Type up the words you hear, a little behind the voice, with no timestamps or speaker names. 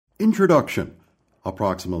Introduction,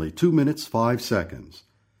 approximately 2 minutes 5 seconds.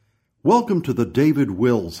 Welcome to the David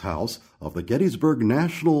Wills House of the Gettysburg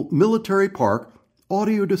National Military Park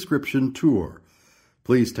audio description tour.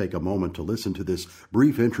 Please take a moment to listen to this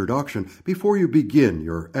brief introduction before you begin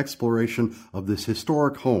your exploration of this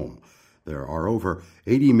historic home. There are over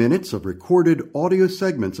 80 minutes of recorded audio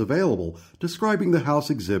segments available describing the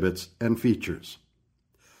house exhibits and features.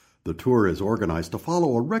 The tour is organized to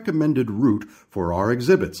follow a recommended route for our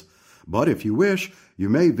exhibits, but if you wish, you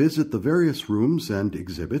may visit the various rooms and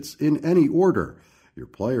exhibits in any order. Your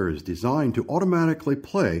player is designed to automatically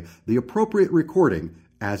play the appropriate recording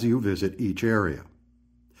as you visit each area.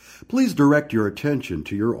 Please direct your attention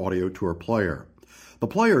to your audio tour player. The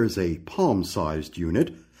player is a palm-sized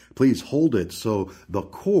unit. Please hold it so the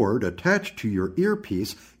cord attached to your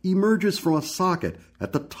earpiece emerges from a socket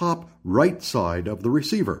at the top right side of the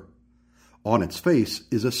receiver. On its face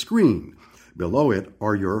is a screen. Below it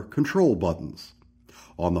are your control buttons.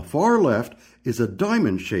 On the far left is a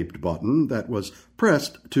diamond-shaped button that was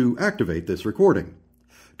pressed to activate this recording.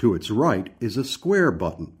 To its right is a square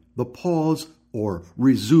button, the pause or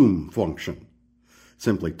resume function.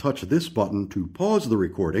 Simply touch this button to pause the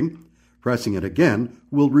recording. Pressing it again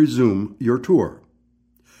will resume your tour.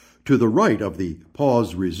 To the right of the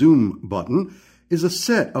pause resume button is a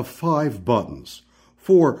set of 5 buttons,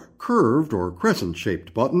 4 curved or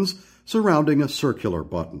crescent-shaped buttons surrounding a circular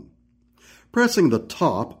button. Pressing the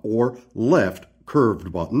top or left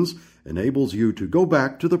curved buttons enables you to go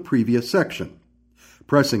back to the previous section.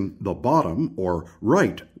 Pressing the bottom or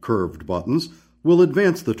right curved buttons will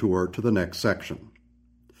advance the tour to the next section.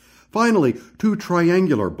 Finally, 2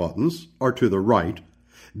 triangular buttons are to the right.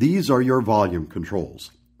 These are your volume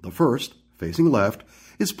controls. The first, facing left,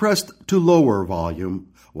 is pressed to lower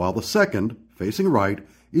volume, while the second, facing right,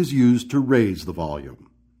 is used to raise the volume.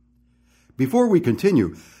 Before we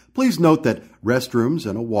continue, please note that restrooms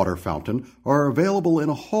and a water fountain are available in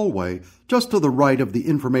a hallway just to the right of the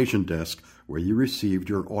information desk where you received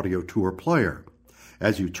your audio tour player.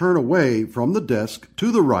 As you turn away from the desk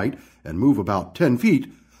to the right and move about 10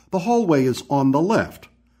 feet, the hallway is on the left.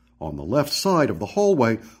 On the left side of the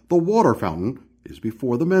hallway, the water fountain is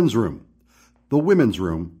before the men's room. The women's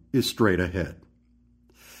room is straight ahead.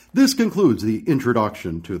 This concludes the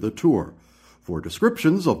introduction to the tour. For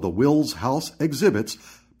descriptions of the Wills House exhibits,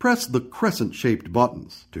 press the crescent-shaped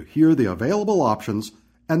buttons to hear the available options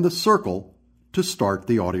and the circle to start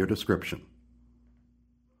the audio description.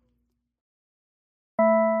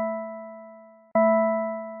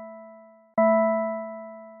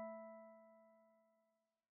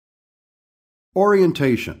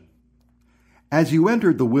 Orientation. As you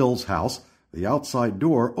entered the Wills house, the outside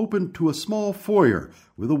door opened to a small foyer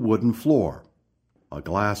with a wooden floor. A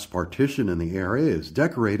glass partition in the area is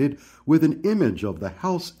decorated with an image of the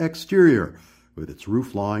house exterior, with its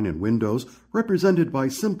roofline and windows represented by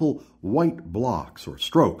simple white blocks or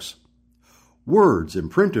strokes. Words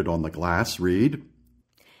imprinted on the glass read,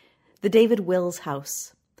 The David Wills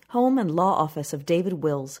House, home and law office of David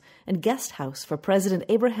Wills, and guest house for President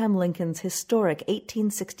Abraham Lincoln's historic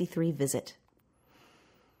 1863 visit.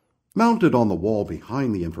 Mounted on the wall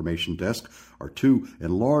behind the information desk are 2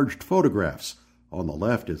 enlarged photographs. On the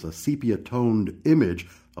left is a sepia-toned image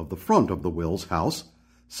of the front of the Wills house.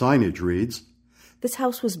 Signage reads, This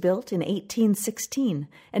house was built in 1816,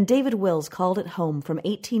 and David Wills called it home from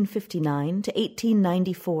 1859 to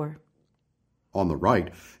 1894. On the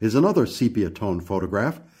right is another sepia-toned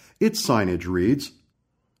photograph. Its signage reads,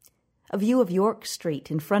 A view of York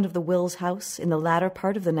Street in front of the Wills house in the latter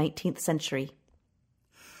part of the 19th century.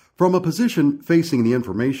 From a position facing the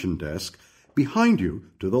information desk, behind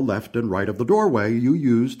you, to the left and right of the doorway you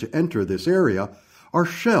used to enter this area, are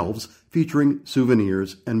shelves featuring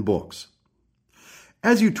souvenirs and books.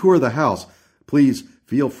 As you tour the house, please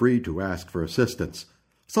feel free to ask for assistance.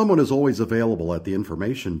 Someone is always available at the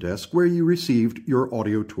information desk where you received your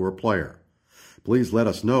audio tour player. Please let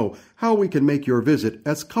us know how we can make your visit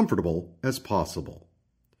as comfortable as possible.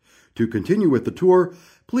 To continue with the tour,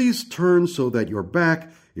 please turn so that your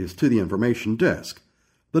back is to the information desk.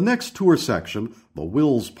 The next tour section, the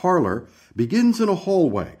Wills Parlor, begins in a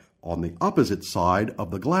hallway on the opposite side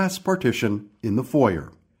of the glass partition in the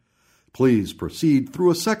foyer. Please proceed through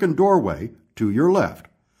a second doorway to your left.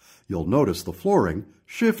 You'll notice the flooring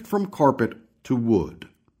shift from carpet to wood.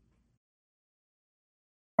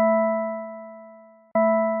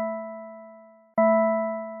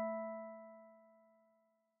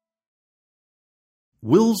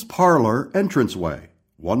 Wills Parlor entranceway,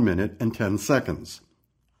 1 minute and 10 seconds.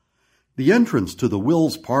 The entrance to the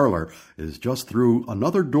Wills Parlor is just through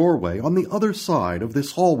another doorway on the other side of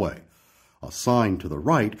this hallway. A sign to the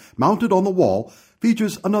right, mounted on the wall,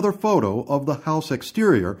 features another photo of the house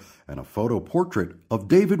exterior and a photo portrait of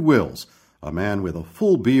David Wills, a man with a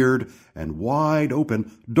full beard and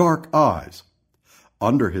wide-open, dark eyes.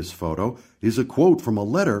 Under his photo is a quote from a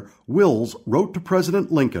letter Wills wrote to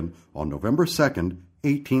President Lincoln on November 2,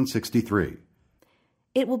 1863.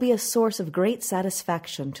 It will be a source of great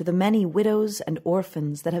satisfaction to the many widows and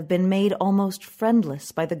orphans that have been made almost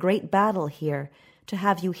friendless by the great battle here to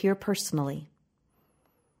have you here personally.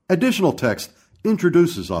 Additional text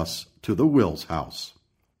introduces us to the Wills house.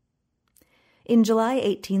 In July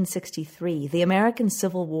 1863, the American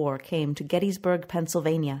Civil War came to Gettysburg,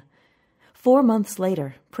 Pennsylvania. 4 months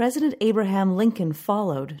later, President Abraham Lincoln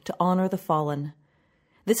followed to honor the fallen.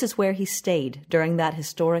 This is where he stayed during that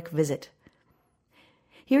historic visit.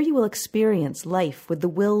 Here you will experience life with the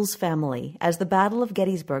Wills family as the Battle of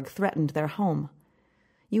Gettysburg threatened their home.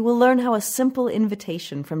 You will learn how a simple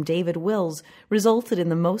invitation from David Wills resulted in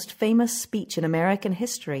the most famous speech in American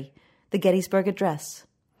history, the Gettysburg Address.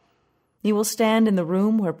 You will stand in the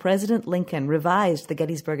room where President Lincoln revised the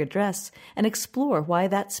Gettysburg Address and explore why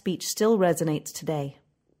that speech still resonates today.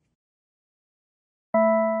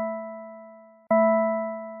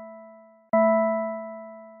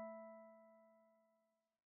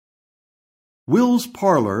 Wills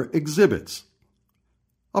Parlor exhibits.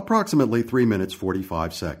 Approximately 3 minutes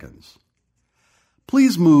 45 seconds.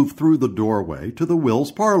 Please move through the doorway to the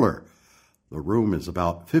Wills Parlor. The room is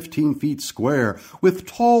about 15 feet square with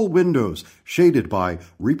tall windows shaded by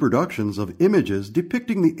reproductions of images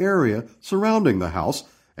depicting the area surrounding the house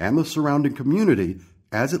and the surrounding community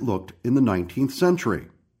as it looked in the 19th century.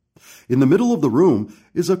 In the middle of the room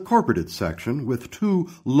is a carpeted section with 2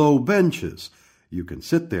 low benches. You can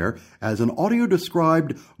sit there as an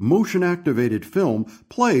audio-described, motion-activated film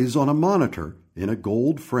plays on a monitor in a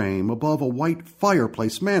gold frame above a white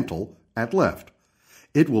fireplace mantel at left.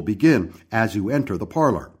 It will begin as you enter the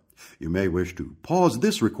parlor. You may wish to pause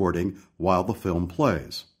this recording while the film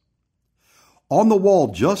plays. On the wall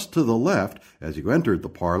just to the left, as you entered the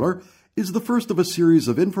parlor, is the first of a series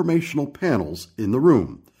of informational panels in the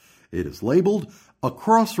room. It is labeled A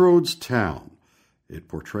Crossroads Town. It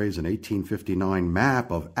portrays an 1859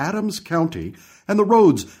 map of Adams County and the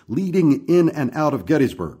roads leading in and out of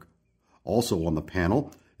Gettysburg. Also on the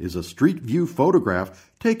panel is a street view photograph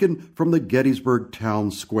taken from the Gettysburg Town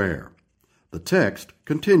Square. The text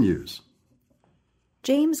continues.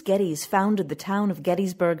 James Geddes founded the town of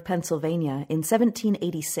Gettysburg, Pennsylvania in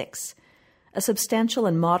 1786. A substantial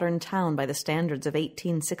and modern town by the standards of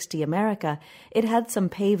 1860 America, it had some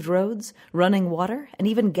paved roads, running water, and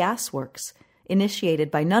even gas works, initiated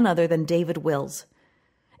by none other than David Wills.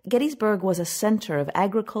 Gettysburg was a center of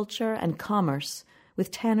agriculture and commerce, with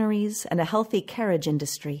tanneries and a healthy carriage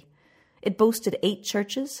industry. It boasted 8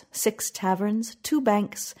 churches, 6 taverns, 2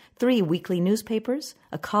 banks, 3 weekly newspapers,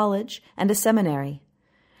 a college, and a seminary.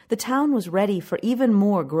 The town was ready for even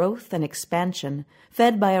more growth and expansion,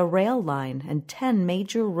 fed by a rail line and 10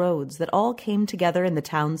 major roads that all came together in the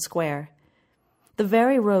town square. The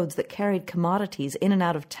very roads that carried commodities in and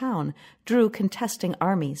out of town drew contesting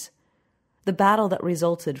armies. The battle that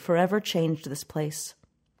resulted forever changed this place.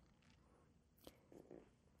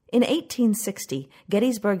 In 1860,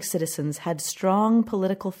 Gettysburg citizens had strong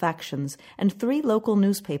political factions and 3 local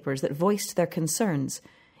newspapers that voiced their concerns,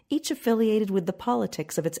 each affiliated with the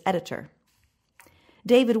politics of its editor.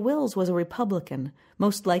 David Wills was a Republican,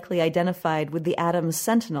 most likely identified with the Adams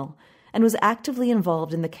Sentinel, and was actively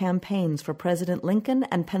involved in the campaigns for President Lincoln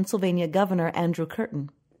and Pennsylvania Governor Andrew Curtin.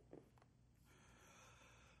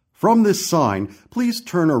 From this sign, please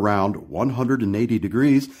turn around 180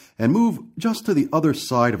 degrees and move just to the other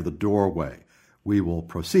side of the doorway. We will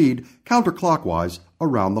proceed counterclockwise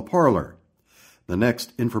around the parlor. The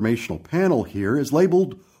next informational panel here is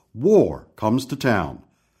labeled War Comes to Town.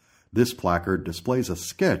 This placard displays a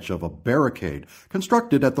sketch of a barricade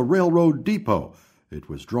constructed at the railroad depot. It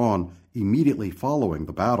was drawn immediately following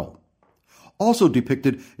the battle. Also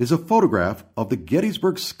depicted is a photograph of the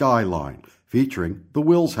Gettysburg skyline featuring the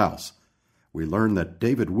Wills house. We learn that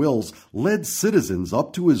David Wills led citizens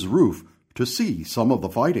up to his roof to see some of the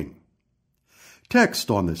fighting.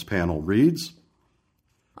 Text on this panel reads,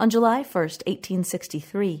 On July 1,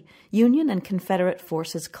 1863, Union and Confederate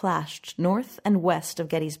forces clashed north and west of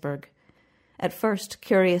Gettysburg. At first,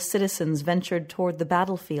 curious citizens ventured toward the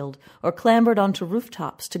battlefield or clambered onto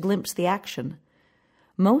rooftops to glimpse the action.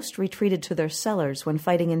 Most retreated to their cellars when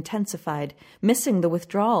fighting intensified, missing the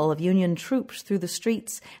withdrawal of Union troops through the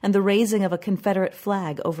streets and the raising of a Confederate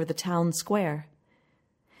flag over the town square.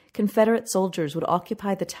 Confederate soldiers would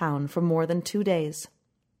occupy the town for more than 2 days.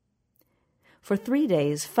 For 3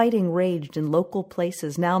 days, fighting raged in local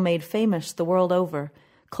places now made famous the world over: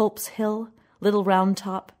 Culp's Hill, Little Round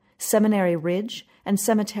Top, Seminary Ridge, and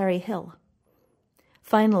Cemetery Hill.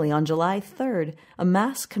 Finally, on July 3rd, a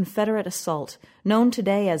mass Confederate assault, known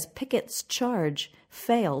today as Pickett's Charge,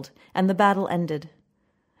 failed, and the battle ended.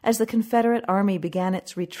 As the Confederate Army began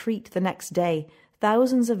its retreat the next day,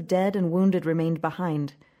 thousands of dead and wounded remained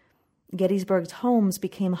behind. Gettysburg's homes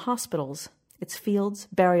became hospitals, its fields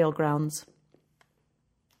burial grounds.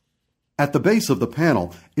 At the base of the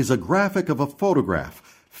panel is a graphic of a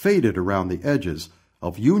photograph, faded around the edges,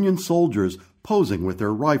 of Union soldiers posing with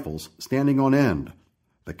their rifles standing on end.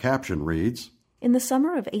 The caption reads, In the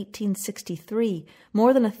summer of 1863,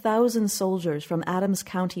 more than 1,000 soldiers from Adams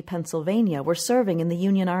County, Pennsylvania, were serving in the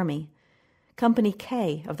Union Army. Company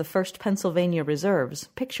K of the 1st Pennsylvania Reserves,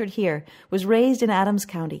 pictured here, was raised in Adams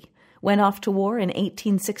County, went off to war in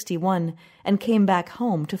 1861, and came back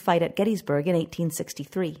home to fight at Gettysburg in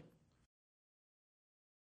 1863.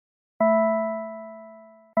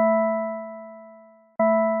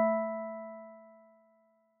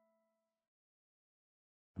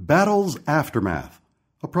 Battle's Aftermath,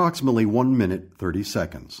 approximately 1 minute 30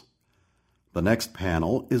 seconds. The next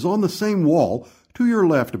panel is on the same wall, to your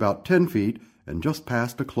left about 10 feet and just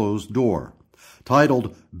past a closed door.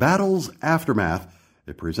 Titled Battle's Aftermath,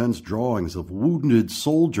 it presents drawings of wounded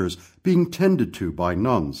soldiers being tended to by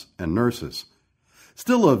nuns and nurses.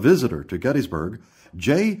 Still a visitor to Gettysburg,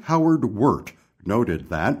 J. Howard Wirt noted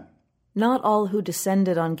that, Not all who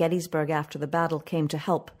descended on Gettysburg after the battle came to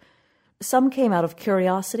help. Some came out of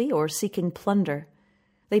curiosity or seeking plunder.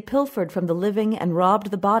 They pilfered from the living and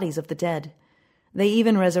robbed the bodies of the dead. They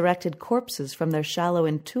even resurrected corpses from their shallow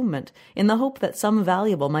entombment in the hope that some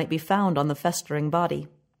valuable might be found on the festering body.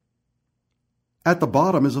 At the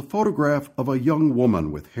bottom is a photograph of a young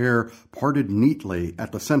woman with hair parted neatly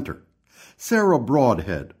at the center. Sarah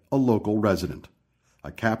Broadhead, a local resident.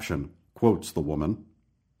 A caption quotes the woman,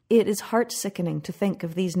 It is heart-sickening to think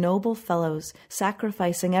of these noble fellows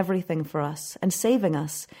sacrificing everything for us and saving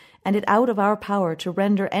us, and it out of our power to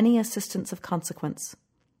render any assistance of consequence.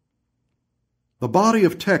 The body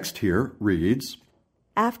of text here reads,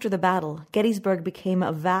 After the battle, Gettysburg became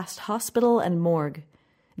a vast hospital and morgue.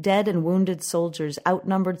 Dead and wounded soldiers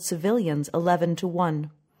outnumbered civilians 11-1.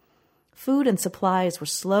 Food and supplies were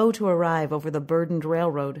slow to arrive over the burdened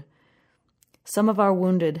railroad. Some of our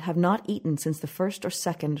wounded have not eaten since the 1st or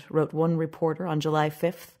 2nd, wrote one reporter on July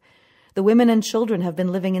 5th. The women and children have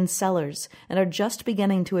been living in cellars and are just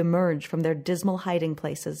beginning to emerge from their dismal hiding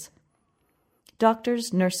places.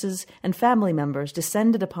 Doctors, nurses, and family members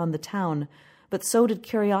descended upon the town, but so did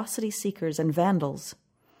curiosity seekers and vandals.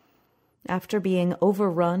 After being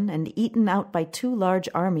overrun and eaten out by 2 large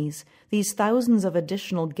armies, these thousands of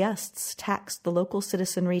additional guests taxed the local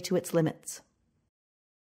citizenry to its limits.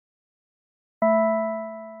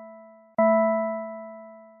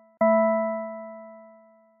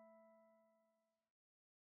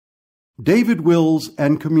 David Wills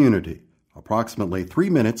and Community, approximately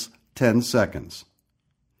 3 minutes, 10 seconds.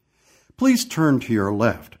 Please turn to your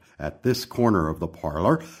left at this corner of the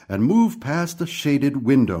parlor and move past the shaded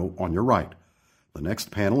window on your right. The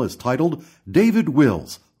next panel is titled David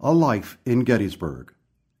Wills, A Life in Gettysburg.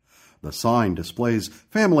 The sign displays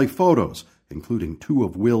family photos, including 2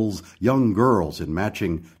 of Will's young girls in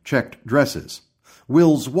matching checked dresses.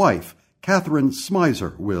 Will's wife, Catherine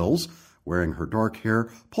Smizer Wills, wearing her dark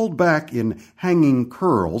hair pulled back in hanging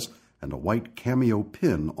curls and a white cameo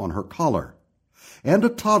pin on her collar, and a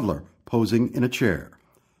toddler posing in a chair.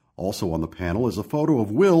 Also on the panel is a photo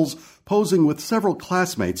of Wills posing with several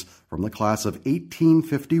classmates from the class of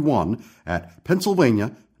 1851 at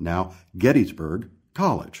Pennsylvania, now Gettysburg,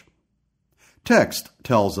 College. Text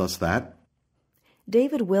tells us that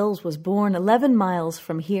David Wills was born 11 miles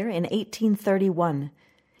from here in 1831.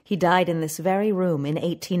 He died in this very room in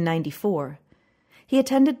 1894. He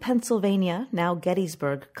attended Pennsylvania, now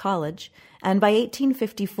Gettysburg, College, and by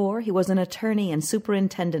 1854 he was an attorney and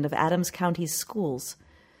superintendent of Adams County's schools.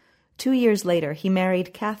 2 years later, he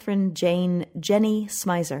married Catherine Jane Jenny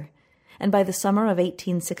Smizer, and by the summer of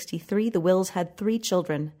 1863 the Wills had 3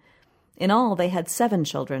 children. In all, they had 7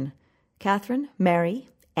 children: Catherine, Mary,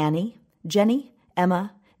 Annie, Jenny,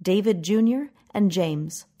 Emma, David Jr., and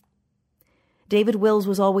James. David Wills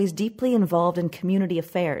was always deeply involved in community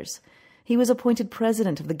affairs. He was appointed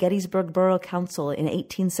president of the Gettysburg Borough Council in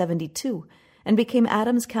 1872 and became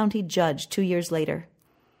Adams County judge 2 years later.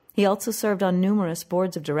 He also served on numerous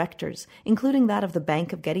boards of directors, including that of the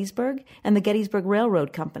Bank of Gettysburg and the Gettysburg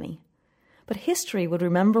Railroad Company. But history would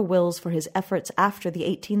remember Wills for his efforts after the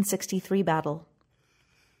 1863 battle.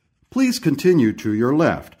 Please continue to your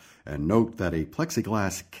left and note that a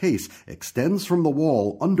plexiglass case extends from the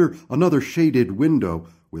wall under another shaded window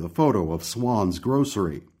with a photo of Swan's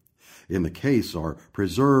Grocery. In the case are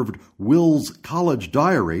preserved Will's college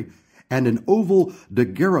diary and an oval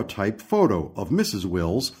daguerreotype photo of Mrs.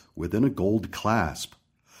 Wills within a gold clasp.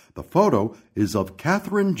 The photo is of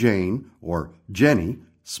Catherine Jane, or Jenny,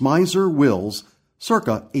 Smizer Wills,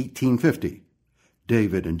 circa 1850.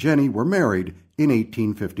 David and Jenny were married in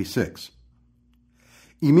 1856.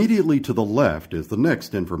 Immediately to the left is the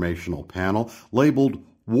next informational panel labeled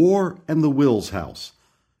War and the Wills House.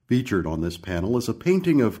 Featured on this panel is a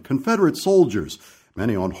painting of Confederate soldiers,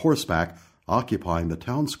 many on horseback, occupying the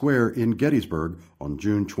town square in Gettysburg on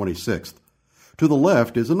June 26th. To the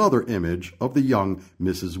left is another image of the young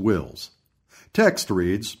Mrs. Wills. Text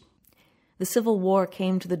reads, The Civil War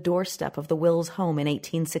came to the doorstep of the Wills home in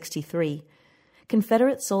 1863.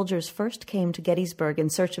 Confederate soldiers first came to Gettysburg in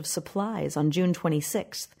search of supplies on June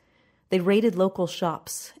 26th. They raided local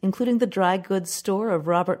shops, including the dry goods store of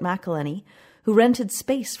Robert McElhenney, who rented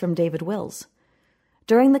space from David Wills.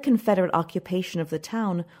 During the Confederate occupation of the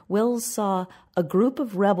town, Wills saw a group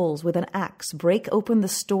of rebels with an axe break open the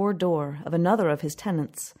store door of another of his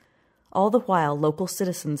tenants. All the while, local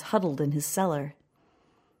citizens huddled in his cellar.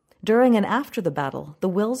 During and after the battle, the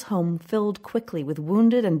Wills home filled quickly with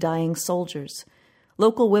wounded and dying soldiers.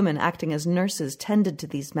 Local women acting as nurses tended to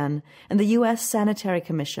these men, and the U.S. Sanitary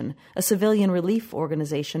Commission, a civilian relief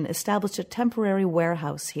organization, established a temporary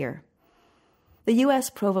warehouse here. The U.S.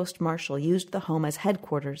 Provost Marshal used the home as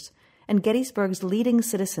headquarters, and Gettysburg's leading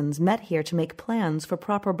citizens met here to make plans for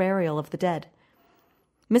proper burial of the dead.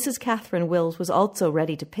 Mrs. Catherine Wills was also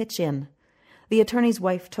ready to pitch in. The attorney's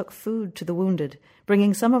wife took food to the wounded,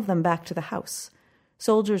 bringing some of them back to the house.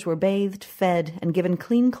 Soldiers were bathed, fed, and given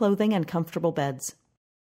clean clothing and comfortable beds.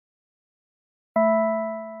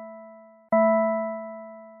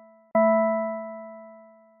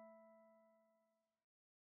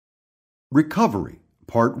 Recovery,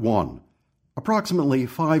 Part 1, approximately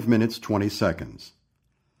 5 minutes 20 seconds.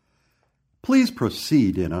 Please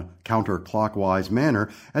proceed in a counterclockwise manner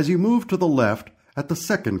as you move to the left at the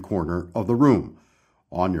second corner of the room.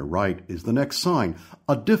 On your right is the next sign,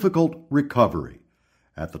 a difficult recovery.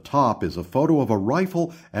 At the top is a photo of a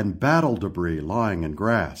rifle and battle debris lying in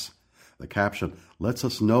grass. The caption lets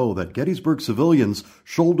us know that Gettysburg civilians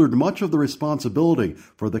shouldered much of the responsibility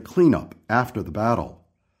for the cleanup after the battle.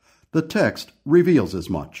 The text reveals as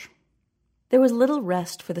much. There was little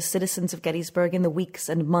rest for the citizens of Gettysburg in the weeks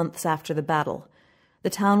and months after the battle. The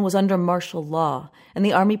town was under martial law, and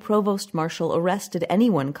the Army Provost Marshal arrested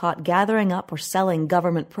anyone caught gathering up or selling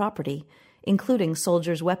government property, including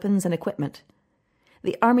soldiers' weapons and equipment.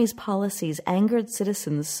 The Army's policies angered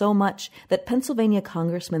citizens so much that Pennsylvania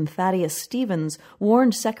Congressman Thaddeus Stevens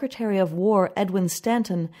warned Secretary of War Edwin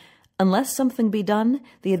Stanton, "Unless something be done,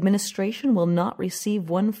 the administration will not receive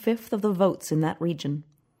 1/5 of the votes in that region."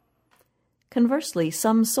 Conversely,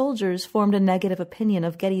 some soldiers formed a negative opinion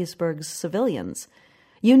of Gettysburg's civilians.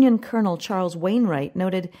 Union Colonel Charles Wainwright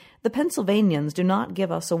noted, "The Pennsylvanians do not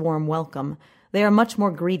give us a warm welcome. They are much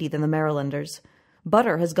more greedy than the Marylanders.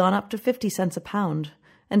 Butter has gone up to 50 cents a pound,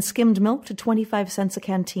 and skimmed milk to 25 cents a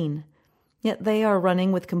canteen. Yet they are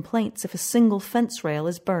running with complaints if a single fence rail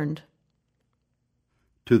is burned."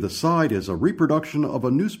 To the side is a reproduction of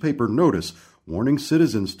a newspaper notice warning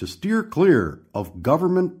citizens to steer clear of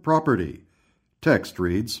government property. Text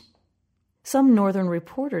reads, Some Northern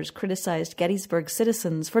reporters criticized Gettysburg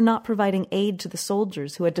citizens for not providing aid to the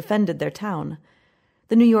soldiers who had defended their town.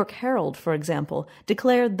 The New York Herald, for example,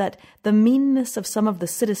 declared that the meanness of some of the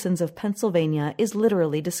citizens of Pennsylvania is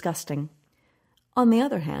literally disgusting. On the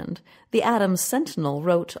other hand, the Adams Sentinel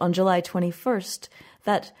wrote on July 21st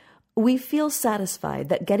that "We feel satisfied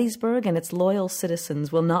that Gettysburg and its loyal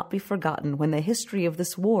citizens will not be forgotten when the history of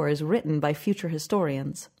this war is written by future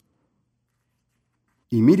historians."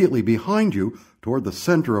 Immediately behind you, toward the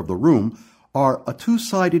center of the room, are a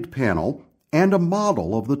two-sided panel and a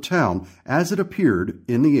model of the town as it appeared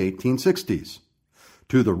in the 1860s.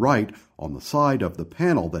 To the right, on the side of the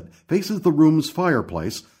panel that faces the room's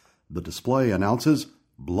fireplace, the display announces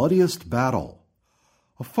 "Bloodiest Battle."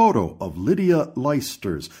 A photo of Lydia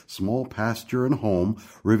Leicester's small pasture and home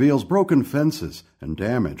reveals broken fences and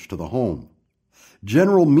damage to the home.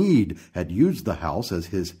 General Meade had used the house as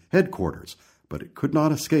his headquarters, but it could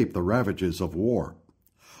not escape the ravages of war.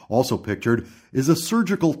 Also pictured is a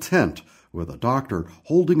surgical tent with a doctor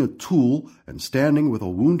holding a tool and standing with a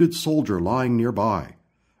wounded soldier lying nearby.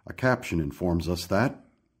 A caption informs us that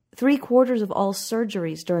 3/4 of all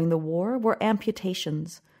surgeries during the war were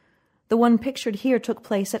amputations. The one pictured here took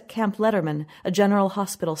place at Camp Letterman, a general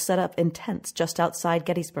hospital set up in tents just outside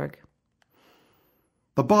Gettysburg.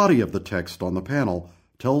 The body of the text on the panel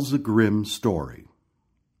tells a grim story.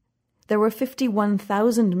 There were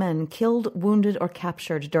 51,000 men killed, wounded, or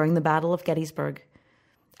captured during the Battle of Gettysburg.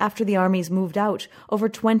 After the armies moved out, over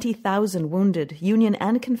 20,000 wounded, Union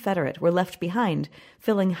and Confederate, were left behind,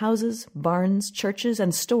 filling houses, barns, churches,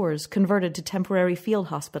 and stores converted to temporary field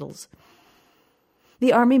hospitals.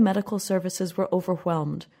 The Army medical services were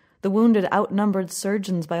overwhelmed. The wounded outnumbered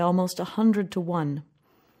surgeons by almost 100 to 1.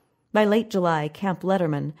 By late July, Camp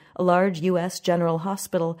Letterman, a large U.S. general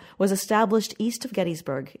hospital, was established east of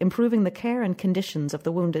Gettysburg, improving the care and conditions of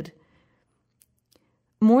the wounded.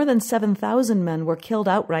 More than 7,000 men were killed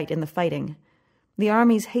outright in the fighting. The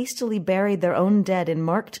armies hastily buried their own dead in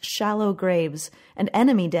marked shallow graves and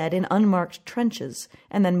enemy dead in unmarked trenches,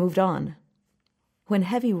 and then moved on. When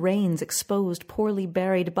heavy rains exposed poorly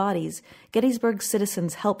buried bodies, Gettysburg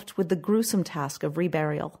citizens helped with the gruesome task of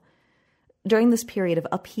reburial. During this period of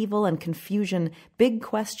upheaval and confusion, big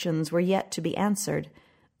questions were yet to be answered.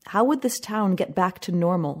 How would this town get back to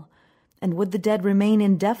normal? And would the dead remain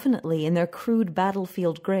indefinitely in their crude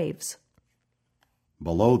battlefield graves?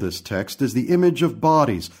 Below this text is the image of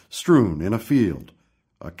bodies strewn in a field.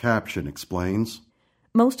 A caption explains,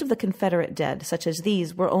 Most of the Confederate dead, such as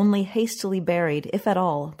these, were only hastily buried, if at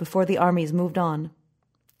all, before the armies moved on.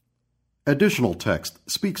 Additional text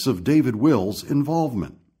speaks of David Will's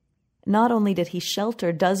involvement. Not only did he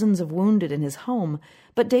shelter dozens of wounded in his home,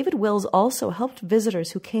 but David Wills also helped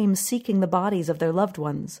visitors who came seeking the bodies of their loved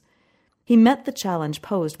ones. He met the challenge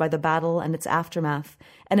posed by the battle and its aftermath,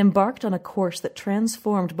 and embarked on a course that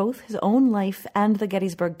transformed both his own life and the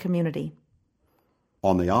Gettysburg community.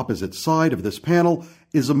 On the opposite side of this panel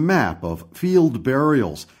is a map of field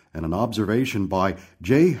burials and an observation by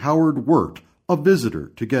J. Howard Wirt, a visitor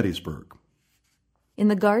to Gettysburg. In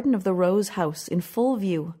the garden of the Rose House, in full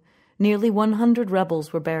view, nearly 100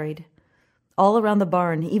 rebels were buried. All around the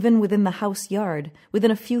barn, even within the house yard, within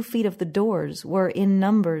a few feet of the doors, were, in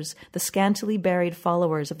numbers, the scantily buried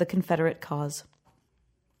followers of the Confederate cause.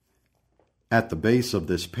 At the base of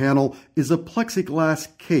this panel is a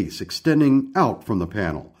plexiglass case extending out from the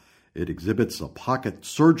panel. It exhibits a pocket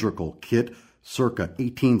surgical kit circa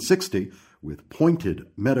 1860 with pointed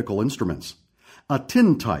medical instruments, a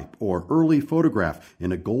tintype or early photograph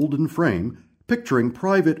in a golden frame picturing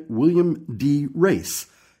Private William D. Race.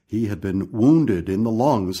 He had been wounded in the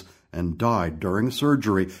lungs and died during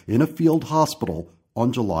surgery in a field hospital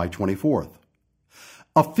on July 24th.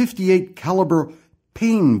 A .58 caliber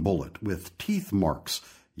pain bullet with teeth marks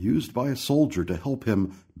used by a soldier to help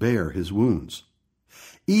him bear his wounds.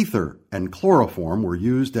 Ether and chloroform were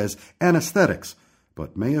used as anesthetics,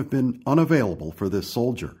 but may have been unavailable for this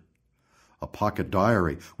soldier. A pocket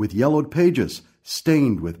diary with yellowed pages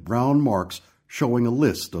stained with brown marks showing a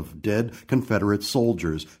list of dead Confederate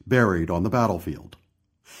soldiers buried on the battlefield.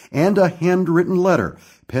 And a handwritten letter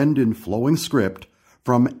penned in flowing script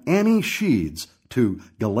from Annie Sheeds to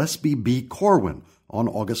Gillespie B. Corwin on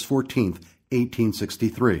August 14,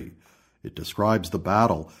 1863. It describes the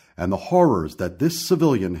battle and the horrors that this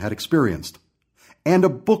civilian had experienced. And a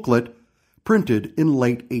booklet printed in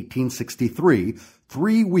late 1863,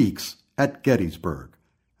 3 weeks at Gettysburg,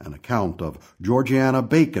 an account of Georgiana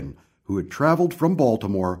Bacon, who had traveled from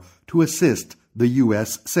Baltimore to assist the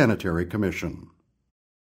U.S. Sanitary Commission.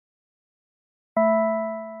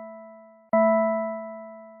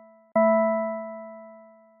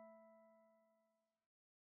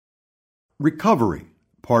 Recovery,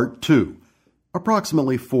 Part 2,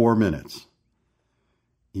 approximately 4 minutes.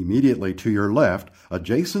 Immediately to your left,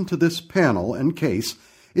 adjacent to this panel and case,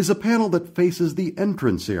 is a panel that faces the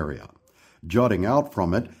entrance area. Jutting out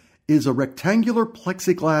from it is a rectangular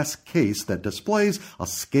plexiglass case that displays a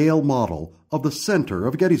scale model of the center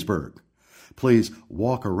of Gettysburg. Please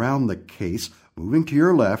walk around the case, moving to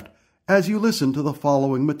your left, as you listen to the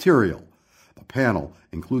following material. The panel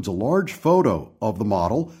includes a large photo of the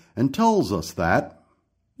model and tells us that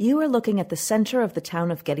you are looking at the center of the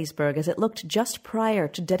town of Gettysburg as it looked just prior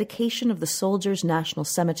to dedication of the Soldiers' National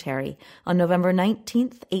Cemetery on November 19,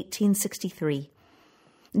 1863.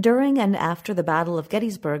 During and after the Battle of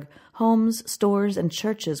Gettysburg, homes, stores, and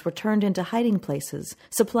churches were turned into hiding places,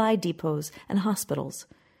 supply depots, and hospitals.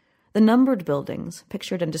 The numbered buildings,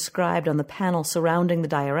 pictured and described on the panel surrounding the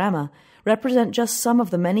diorama, represent just some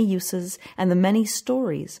of the many uses and the many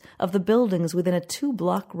stories of the buildings within a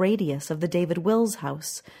 2-block radius of the David Wills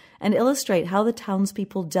house, and illustrate how the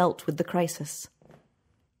townspeople dealt with the crisis.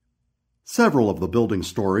 Several of the building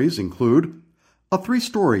stories include a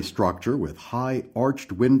 3-story structure with high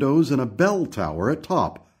arched windows and a bell tower at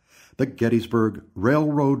top. the Gettysburg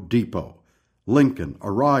Railroad Depot. Lincoln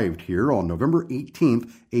arrived here on November 18,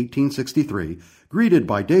 1863, greeted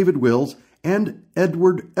by David Wills and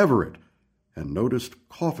Edward Everett, and noticed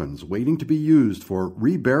coffins waiting to be used for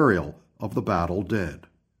reburial of the battle dead.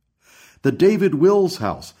 The David Wills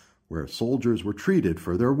House, where soldiers were treated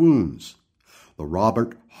for their wounds. The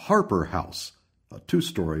Robert Harper House, a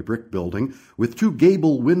two-story brick building with two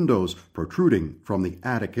gable windows protruding from the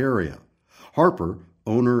attic area. Harper,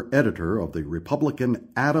 owner-editor of the Republican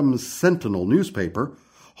Adams Sentinel newspaper,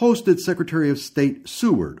 hosted Secretary of State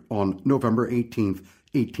Seward on November 18,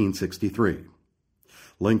 1863.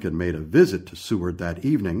 Lincoln made a visit to Seward that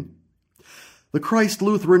evening. The Christ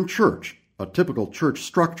Lutheran Church, a typical church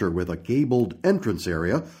structure with a gabled entrance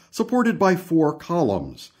area supported by 4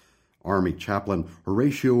 columns. Army Chaplain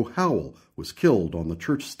Horatio Howell was killed on the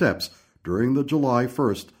church steps during the July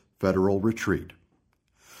 1st Federal retreat.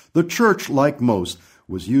 The church, like most,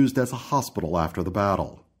 was used as a hospital after the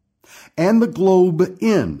battle. And the Globe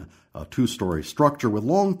Inn, a 2-story structure with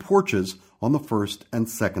long porches on the first and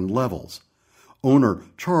second levels. Owner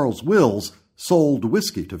Charles Wills sold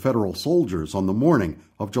whiskey to Federal soldiers on the morning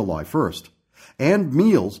of July 1st, and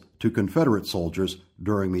meals to Confederate soldiers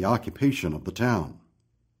during the occupation of the town.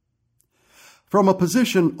 From a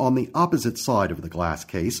position on the opposite side of the glass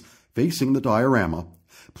case, facing the diorama,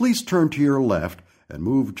 please turn to your left and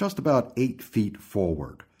move just about 8 feet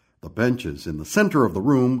forward. The benches in the center of the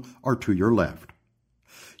room are to your left.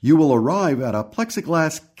 You will arrive at a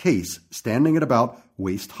plexiglass case standing at about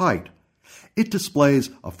waist height. It displays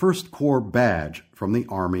a First Corps badge from the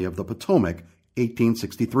Army of the Potomac,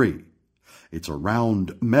 1863. It's a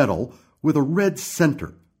round medal with a red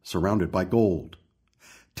center surrounded by gold.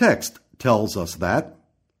 Text tells us that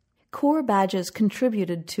Corps badges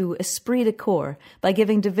contributed to esprit de corps by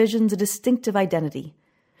giving divisions a distinctive identity.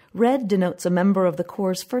 Red denotes a member of the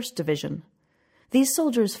Corps' 1st Division. These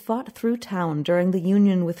soldiers fought through town during the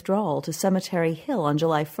Union withdrawal to Cemetery Hill on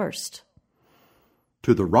July 1st.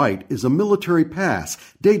 To the right is a military pass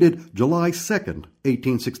dated July 2nd,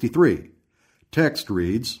 1863. Text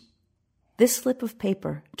reads, This slip of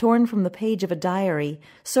paper, torn from the page of a diary,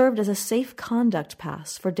 served as a safe conduct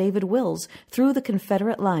pass for David Wills through the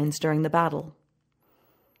Confederate lines during the battle.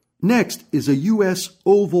 Next is a U.S.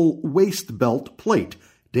 oval waist belt plate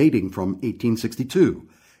dating from 1862.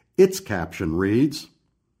 Its caption reads,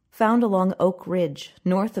 Found along Oak Ridge,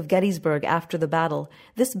 north of Gettysburg after the battle,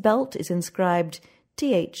 this belt is inscribed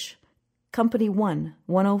Th. Company 1,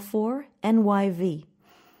 104, NYV.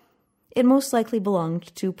 It most likely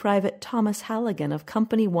belonged to Private Thomas Halligan of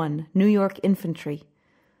Company 1, New York Infantry.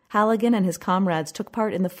 Halligan and his comrades took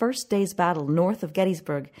part in the first day's battle north of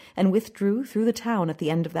Gettysburg and withdrew through the town at the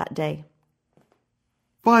end of that day.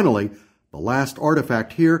 Finally, the last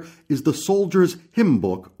artifact here is the Soldier's Hymn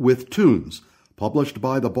Book with Tunes, published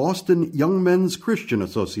by the Boston Young Men's Christian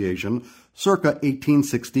Association circa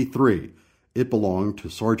 1863. It belonged to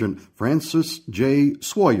Sergeant Francis J.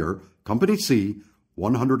 Sawyer, Company C,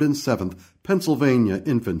 107th Pennsylvania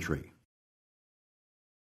Infantry.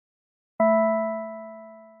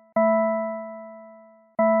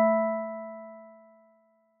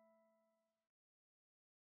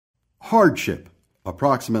 Hardship,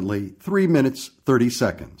 approximately 3 minutes 30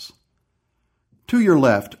 seconds. To your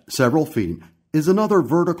left, several feet, is another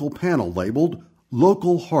vertical panel labeled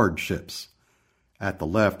Local Hardships. At the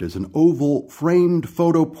left is an oval framed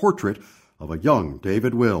photo portrait of a young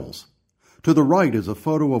David Wills. To the right is a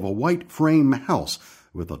photo of a white frame house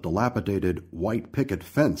with a dilapidated white picket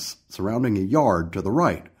fence surrounding a yard to the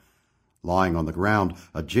right. Lying on the ground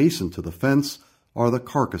adjacent to the fence are the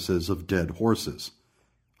carcasses of dead horses.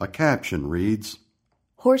 A caption reads,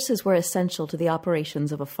 Horses were essential to the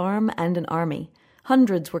operations of a farm and an army.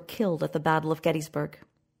 Hundreds were killed at the Battle of Gettysburg.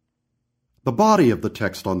 The body of the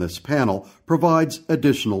text on this panel provides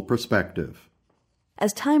additional perspective.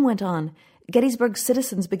 As time went on, Gettysburg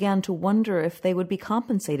citizens began to wonder if they would be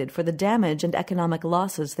compensated for the damage and economic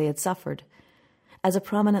losses they had suffered. As a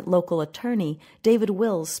prominent local attorney, David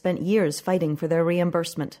Wills spent years fighting for their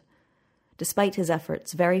reimbursement. Despite his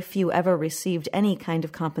efforts, very few ever received any kind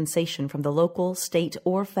of compensation from the local, state,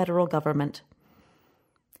 or federal government.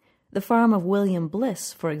 The farm of William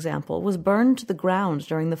Bliss, for example, was burned to the ground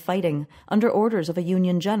during the fighting under orders of a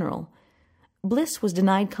Union general. Bliss was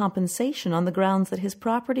denied compensation on the grounds that his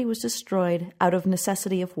property was destroyed out of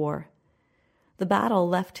necessity of war. The battle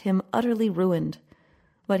left him utterly ruined,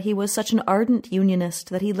 but he was such an ardent Unionist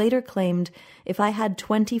that he later claimed, "If I had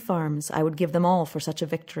 20 farms, I would give them all for such a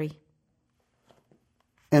victory."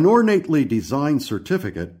 An ornately designed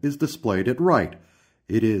certificate is displayed at right.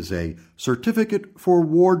 It is a certificate for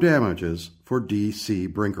war damages for D.C.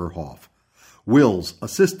 Brinkerhoff. Wills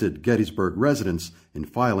assisted Gettysburg residents in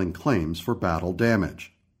filing claims for battle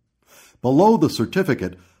damage. Below the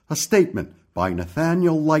certificate, a statement by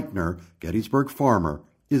Nathaniel Leitner, Gettysburg farmer,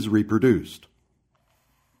 is reproduced.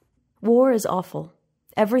 War is awful.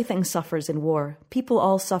 Everything suffers in war. People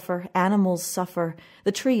all suffer, animals suffer.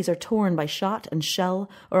 The trees are torn by shot and shell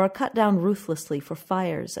or are cut down ruthlessly for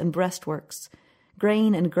fires and breastworks.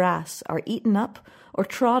 Grain and grass are eaten up or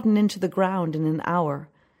trodden into the ground in an hour.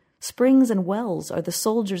 Springs and wells are the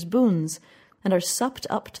soldiers' boons and are supped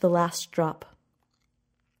up to the last drop.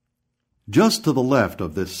 Just to the left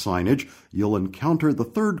of this signage, you'll encounter the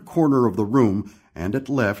third corner of the room, and at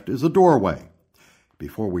left is a doorway.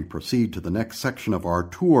 Before we proceed to the next section of our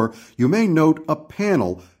tour, you may note a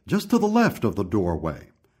panel just to the left of the doorway.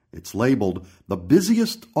 It's labeled "The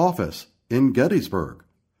Busiest Office in Gettysburg."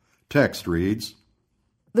 Text reads,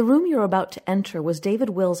 The room you're about to enter was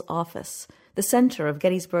David Wills' office, the center of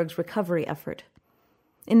Gettysburg's recovery effort.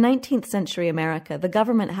 In 19th century America, the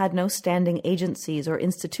government had no standing agencies or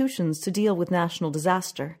institutions to deal with national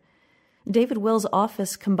disaster. David Wills'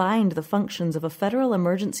 office combined the functions of a federal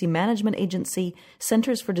emergency management agency,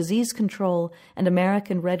 Centers for Disease Control, and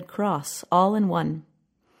American Red Cross, all in one.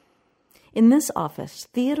 In this office,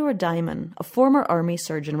 Theodore Diamond, a former Army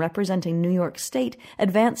surgeon representing New York State,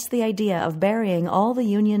 advanced the idea of burying all the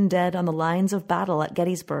Union dead on the lines of battle at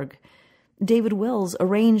Gettysburg. David Wills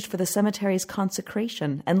arranged for the cemetery's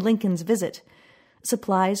consecration and Lincoln's visit.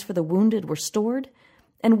 Supplies for the wounded were stored,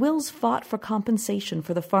 and Wills fought for compensation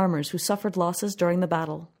for the farmers who suffered losses during the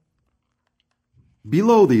battle.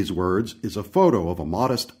 Below these words is a photo of a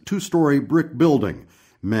modest two-story brick building.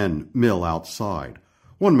 Men mill outside.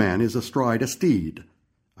 One man is astride a steed.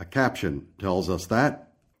 A caption tells us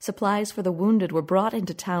that supplies for the wounded were brought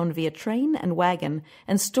into town via train and wagon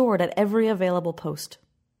and stored at every available post.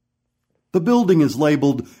 the building is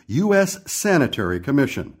labeled U.S. Sanitary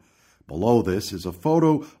Commission. Below this is a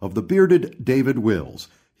photo of the bearded David Wills.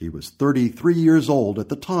 He was 33 years old at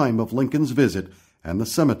the time of Lincoln's visit and the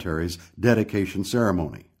cemetery's dedication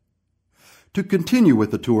ceremony. To continue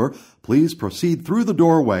with the tour, please proceed through the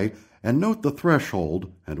doorway and note the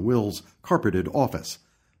threshold and Wills' carpeted office.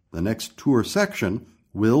 The next tour section,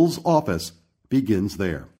 Wills' office, begins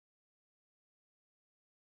there.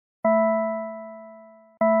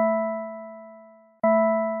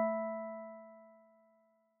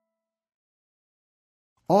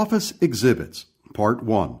 Office Exhibits, Part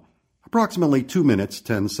 1, approximately 2 minutes,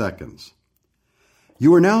 10 seconds.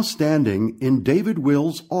 You are now standing in David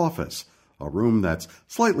Wills' office, a room that's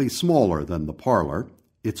slightly smaller than the parlor.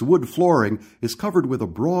 Its wood flooring is covered with a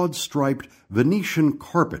broad striped Venetian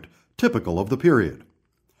carpet, typical of the period.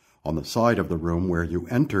 On the side of the room where you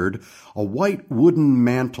entered, a white wooden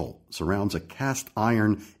mantel surrounds a cast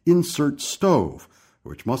iron insert stove,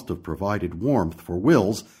 which must have provided warmth for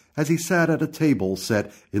Wills as he sat at a table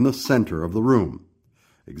set in the center of the room.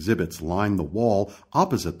 Exhibits line the wall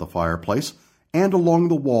opposite the fireplace and along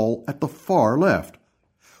the wall at the far left.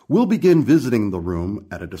 We'll begin visiting the room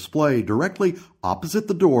at a display directly opposite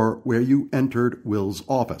the door where you entered Wills'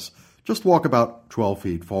 office. Just walk about 12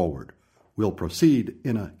 feet forward. We'll proceed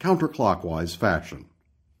in a counterclockwise fashion.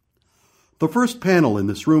 The first panel in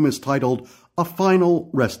this room is titled A Final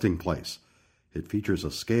Resting Place. It features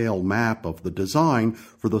a scale map of the design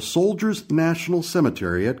for the Soldiers' National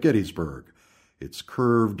Cemetery at Gettysburg. Its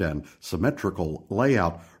curved and symmetrical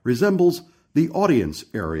layout resembles the audience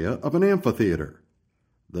area of an amphitheater.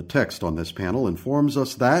 The text on this panel informs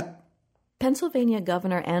us that Pennsylvania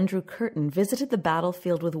Governor Andrew Curtin visited the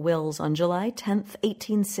battlefield with Wills on July 10,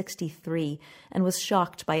 1863, and was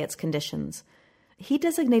shocked by its conditions. He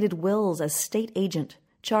designated Wills as state agent,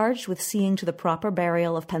 charged with seeing to the proper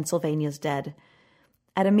burial of Pennsylvania's dead.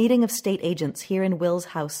 At a meeting of state agents here in Wills'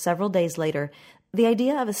 house several days later, the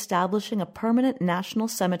idea of establishing a permanent national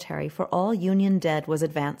cemetery for all Union dead was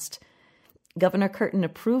advanced. Governor Curtin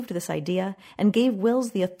approved this idea and gave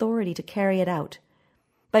Wills the authority to carry it out.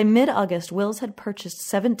 By mid-August, Wills had purchased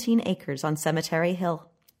 17 acres on Cemetery Hill.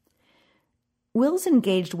 Wills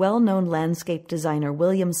engaged well-known landscape designer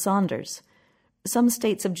William Saunders. Some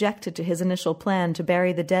states objected to his initial plan to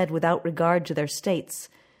bury the dead without regard to their states.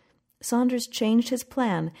 Saunders changed his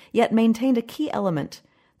plan, yet maintained a key element,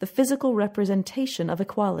 the physical representation of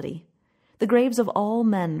equality. The graves of all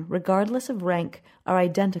men, regardless of rank, are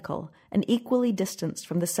identical and equally distanced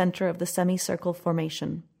from the center of the semicircle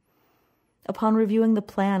formation. Upon reviewing the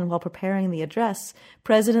plan while preparing the address,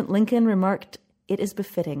 President Lincoln remarked, "It is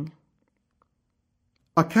befitting."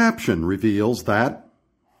 A caption reveals that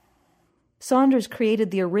Saunders created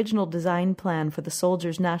the original design plan for the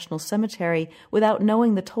Soldiers' National Cemetery without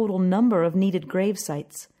knowing the total number of needed grave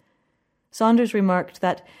sites. Saunders remarked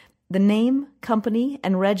that the name, company,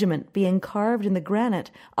 and regiment being carved in the granite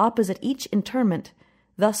opposite each interment,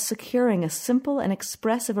 thus securing a simple and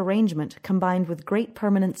expressive arrangement combined with great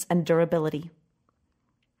permanence and durability.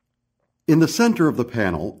 In the center of the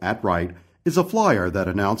panel, at right, is a flyer that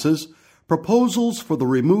announces Proposals for the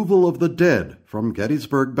Removal of the Dead from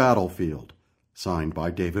Gettysburg Battlefield, signed by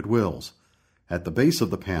David Wills. At the base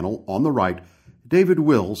of the panel, on the right, David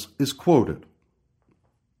Wills is quoted.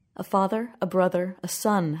 A father, a brother, a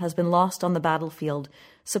son has been lost on the battlefield,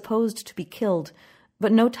 supposed to be killed,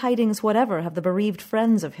 but no tidings whatever have the bereaved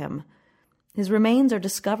friends of him. His remains are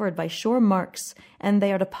discovered by sure marks, and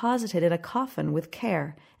they are deposited in a coffin with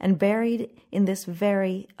care and buried in this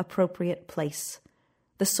very appropriate place,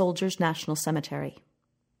 the Soldiers' National Cemetery.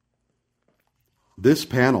 This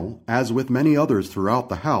panel, as with many others throughout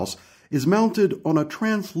the house, is mounted on a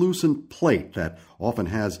translucent plate that often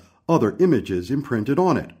has other images imprinted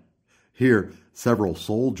on it. Here, several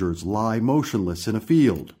soldiers lie motionless in a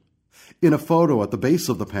field. In a photo at the base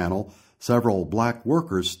of the panel, several black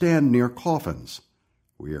workers stand near coffins.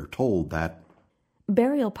 We are told that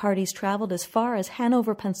burial parties traveled as far as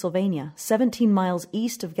Hanover, Pennsylvania, 17 miles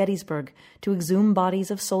east of Gettysburg, to exhume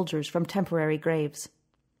bodies of soldiers from temporary graves.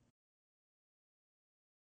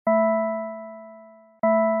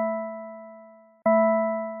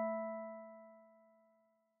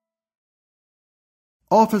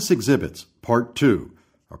 Office Exhibits, Part 2,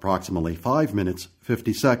 approximately 5 minutes,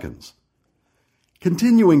 50 seconds.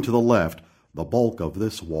 Continuing to the left, the bulk of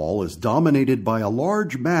this wall is dominated by a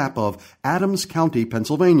large map of Adams County,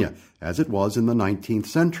 Pennsylvania, as it was in the 19th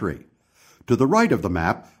century. To the right of the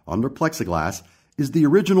map, under plexiglass, is the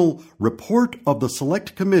original Report of the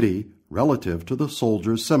Select Committee relative to the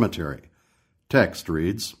Soldiers' Cemetery. Text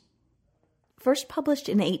reads, First published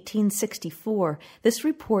in 1864, this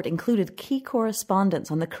report included key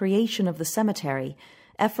correspondence on the creation of the cemetery,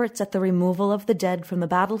 efforts at the removal of the dead from the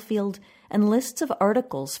battlefield, and lists of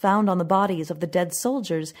articles found on the bodies of the dead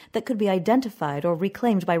soldiers that could be identified or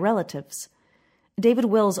reclaimed by relatives. David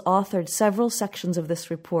Wills authored several sections of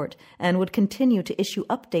this report and would continue to issue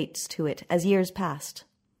updates to it as years passed.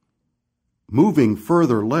 Moving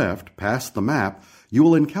further left, past the map, you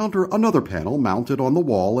will encounter another panel mounted on the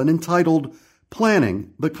wall and entitled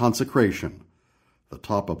Planning the Consecration. The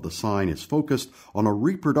top of the sign is focused on a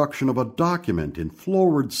reproduction of a document in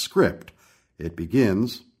forward script. It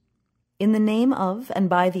begins, In the name of and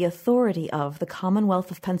by the authority of the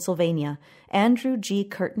Commonwealth of Pennsylvania, Andrew G.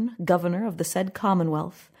 Curtin, Governor of the said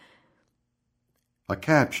Commonwealth. A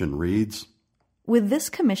caption reads, With this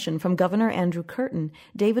commission from Governor Andrew Curtin,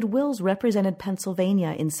 David Wills represented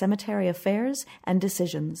Pennsylvania in cemetery affairs and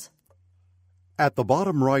decisions. At the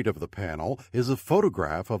bottom right of the panel is a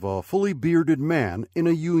photograph of a fully bearded man in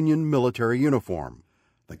a Union military uniform.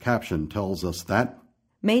 The caption tells us that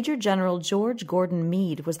Major General George Gordon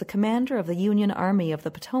Meade was the commander of the Union Army of the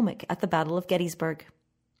Potomac at the Battle of Gettysburg.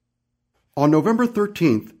 On November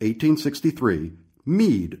 13, 1863,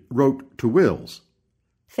 Meade wrote to Wills,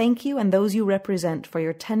 Thank you and those you represent for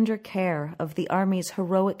your tender care of the Army's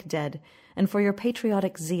heroic dead and for your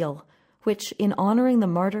patriotic zeal, which, in honoring the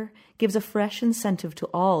martyr, gives a fresh incentive to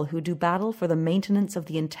all who do battle for the maintenance of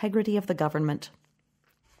the integrity of the government.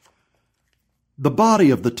 The body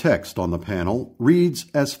of the text on the panel reads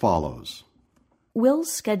as follows.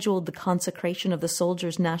 Wills scheduled the consecration of the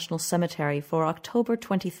Soldiers' National Cemetery for October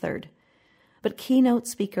 23rd, but keynote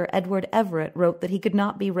speaker Edward Everett wrote that he could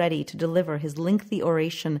not be ready to deliver his lengthy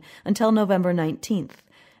oration until November 19th,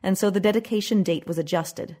 and so the dedication date was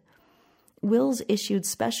adjusted. Wills issued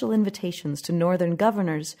special invitations to northern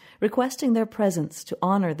governors requesting their presence to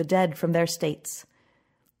honor the dead from their states.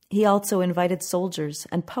 He also invited soldiers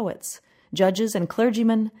and poets, judges and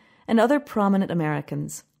clergymen, and other prominent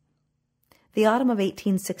Americans. The autumn of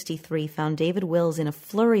 1863 found David Wills in a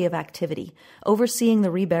flurry of activity, overseeing the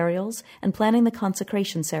reburials and planning the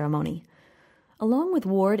consecration ceremony. Along with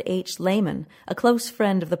Ward H. Layman, a close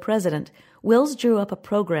friend of the president, Wills drew up a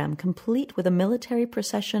program complete with a military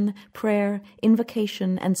procession, prayer,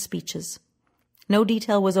 invocation, and speeches. No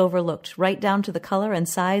detail was overlooked, right down to the color and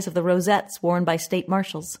size of the rosettes worn by state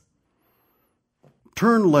marshals.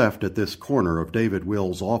 Turn left at this corner of David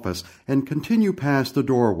Wills' office and continue past the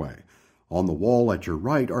doorway. On the wall at your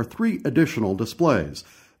right are 3 additional displays.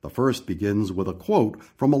 The first begins with a quote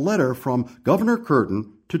from a letter from Governor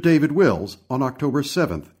Curtin to David Wills on October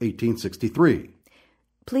 7, 1863.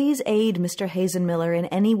 Please aid Mr. Hazenmiller in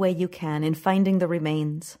any way you can in finding the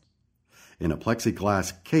remains. In a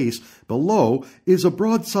plexiglass case below is a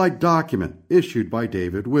broadside document issued by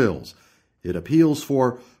David Wills. It appeals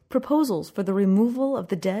for proposals for the removal of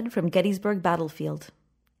the dead from Gettysburg battlefield.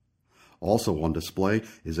 Also on display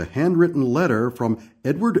is a handwritten letter from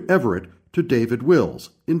Edward Everett to David Wills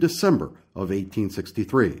in December of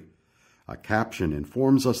 1863. A caption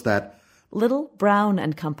informs us that Little, Brown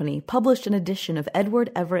and Company published an edition of Edward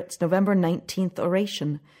Everett's November 19th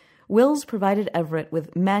oration. Wills provided Everett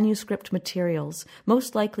with manuscript materials,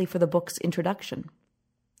 most likely for the book's introduction.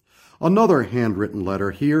 Another handwritten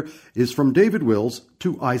letter here is from David Wills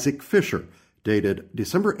to Isaac Fisher, dated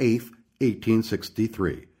December 8,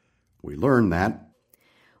 1863. We learn that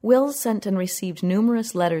Wills sent and received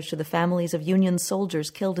numerous letters to the families of Union soldiers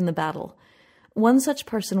killed in the battle. One such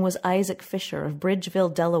person was Isaac Fisher of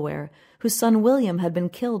Bridgeville, Delaware, whose son William had been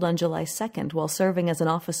killed on July 2nd while serving as an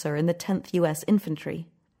officer in the 10th U.S. Infantry.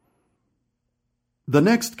 The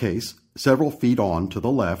next case, several feet on to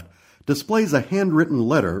the left, displays a handwritten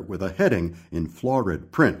letter with a heading in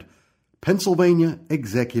florid print, Pennsylvania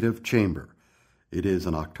Executive Chamber. It is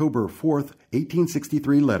an October 4th,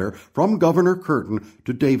 1863 letter from Governor Curtin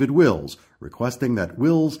to David Wills, requesting that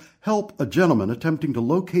Wills help a gentleman attempting to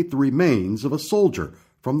locate the remains of a soldier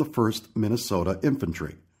from the 1st Minnesota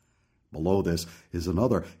Infantry. Below this is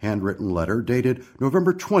another handwritten letter dated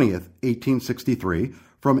November 20th, 1863,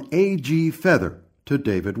 from A.G. Feather to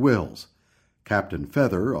David Wills. Captain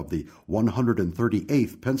Feather of the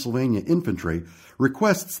 138th Pennsylvania Infantry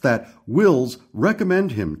requests that Wills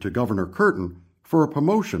recommend him to Governor Curtin for a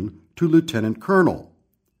promotion to lieutenant colonel.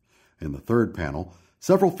 In the third panel,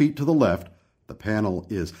 several feet to the left, the panel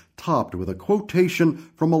is topped with a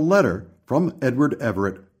quotation from a letter from Edward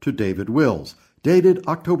Everett to David Wills, dated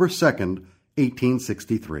October 2nd,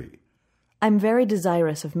 1863. I'm very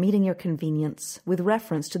desirous of meeting your convenience with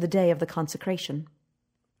reference to the day of the consecration.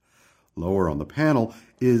 Lower on the panel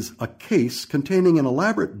is a case containing an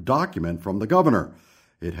elaborate document from the governor.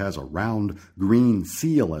 It has a round green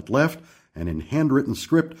seal at left and in handwritten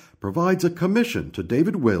script provides a commission to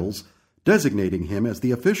David Wills, designating him as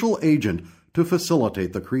the official agent to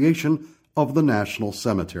facilitate the creation of the National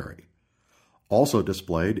Cemetery. Also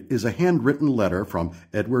displayed is a handwritten letter from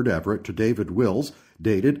Edward Everett to David Wills,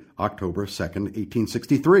 dated October 2,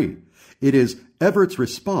 1863. It is Everett's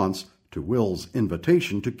response to Wills'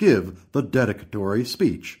 invitation to give the dedicatory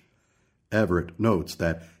speech. Everett notes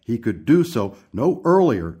that he could do so no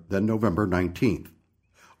earlier than November 19th.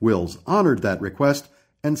 Wills honored that request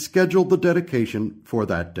and scheduled the dedication for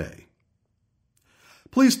that day.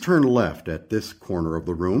 Please turn left at this corner of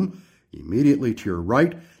the room. Immediately to your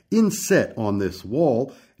right, inset on this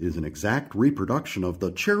wall, is an exact reproduction of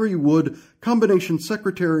the cherry wood combination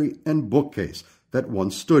secretary and bookcase that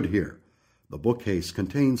once stood here. The bookcase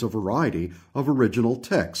contains a variety of original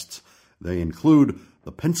texts. They include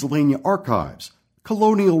the Pennsylvania Archives,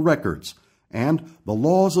 colonial records, and the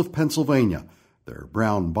Laws of Pennsylvania, their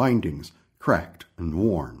brown bindings cracked and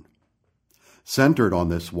worn. Centered on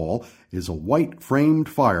this wall is a white-framed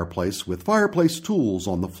fireplace with fireplace tools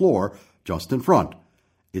on the floor just in front.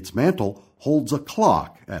 Its mantel holds a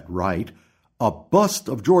clock at right, a bust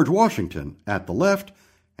of George Washington at the left,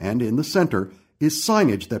 and in the center is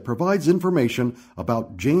signage that provides information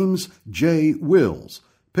about James J. Wills,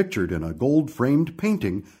 pictured in a gold-framed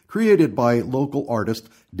painting created by local artist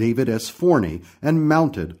David S. Forney and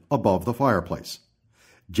mounted above the fireplace.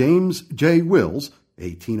 James J. Wills,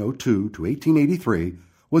 1802 to 1883,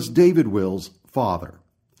 was David Wills' father.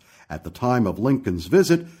 At the time of Lincoln's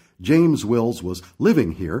visit, James Wills was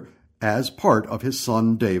living here as part of his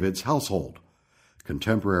son David's household.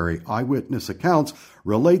 Contemporary eyewitness accounts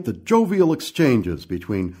relate the jovial exchanges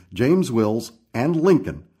between James Wills and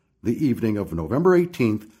Lincoln the evening of November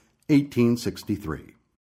 18th, 1863.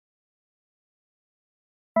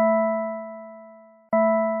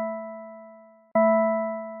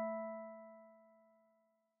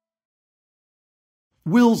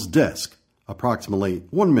 Wills' desk, approximately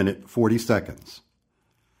 1 minute 40 seconds.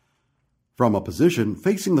 From a position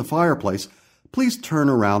facing the fireplace, please turn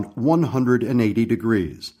around 180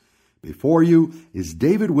 degrees. Before you is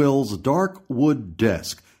David Wills' dark wood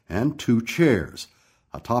desk and 2 chairs.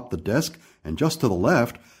 Atop the desk and just to the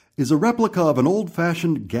left is a replica of an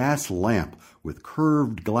old-fashioned gas lamp with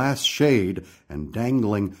curved glass shade and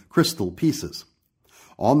dangling crystal pieces.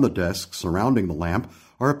 On the desk surrounding the lamp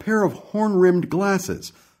are a pair of horn-rimmed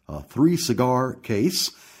glasses, a 3-cigar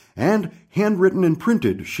case, and handwritten and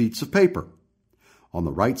printed sheets of paper. On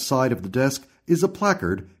the right side of the desk is a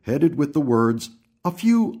placard headed with the words, "A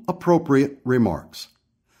few appropriate remarks."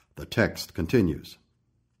 The text continues.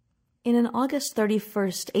 In an August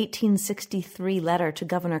 31st, 1863 letter to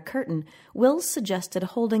Governor Curtin, Wills suggested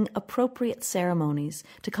holding appropriate ceremonies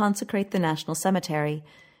to consecrate the National Cemetery.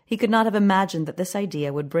 He could not have imagined that this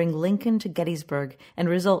idea would bring Lincoln to Gettysburg and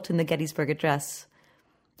result in the Gettysburg Address.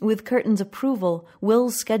 With Curtin's approval,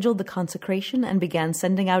 Wills scheduled the consecration and began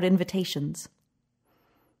sending out invitations.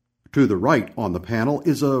 To the right on the panel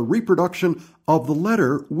is a reproduction of the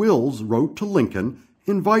letter Wills wrote to Lincoln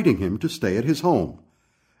inviting him to stay at his home.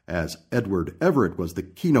 As Edward Everett was the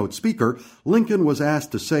keynote speaker, Lincoln was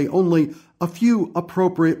asked to say only a few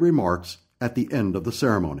appropriate remarks at the end of the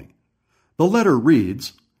ceremony. The letter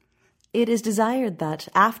reads, "It is desired that,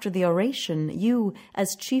 after the oration, you,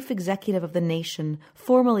 as Chief Executive of the nation,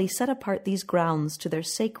 formally set apart these grounds to their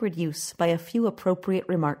sacred use by a few appropriate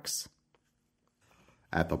remarks."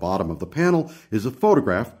 At the bottom of the panel is a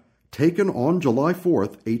photograph taken on July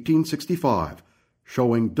 4th, 1865,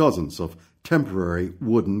 showing dozens of temporary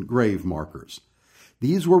wooden grave markers.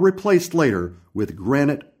 These were replaced later with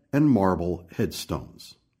granite and marble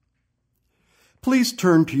headstones. Please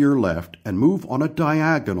turn to your left and move on a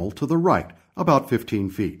diagonal to the right, about 15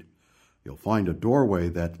 feet. You'll find a doorway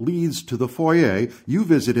that leads to the foyer you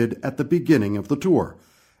visited at the beginning of the tour.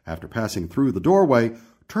 After passing through the doorway,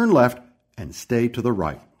 turn left and stay to the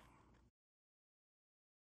right.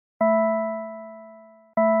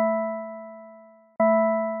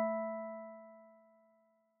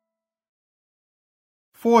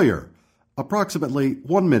 Foyer, approximately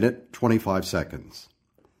 1 minute, 25 seconds.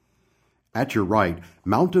 At your right,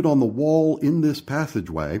 mounted on the wall in this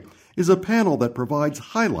passageway, is a panel that provides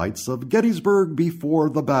highlights of Gettysburg before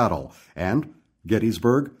the battle and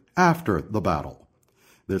Gettysburg after the battle.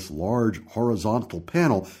 This large horizontal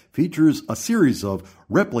panel features a series of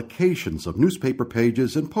replications of newspaper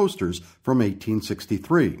pages and posters from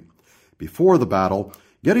 1863. Before the battle,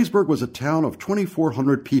 Gettysburg was a town of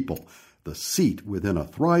 2,400 people, the seat within a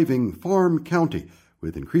thriving farm county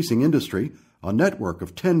with increasing industry, a network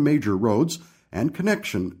of 10 major roads, and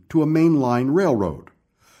connection to a mainline railroad.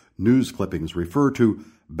 News clippings refer to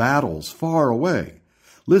battles far away,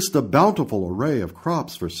 list a bountiful array of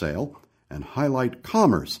crops for sale, and highlight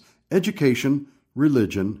commerce, education,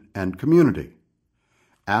 religion, and community.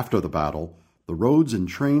 After the battle, the roads and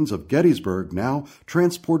trains of Gettysburg now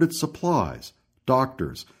transported supplies,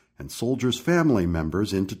 doctors, and soldiers' family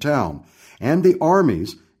members into town, and the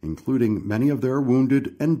armies, including many of their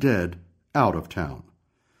wounded and dead, out of town.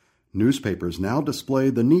 Newspapers now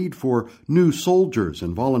display the need for new soldiers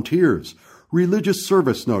and volunteers, religious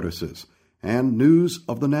service notices, and news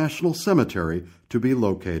of the National Cemetery to be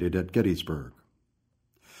located at Gettysburg.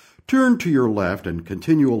 Turn to your left and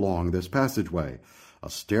continue along this passageway.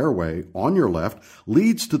 A stairway on your left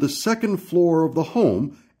leads to the second floor of the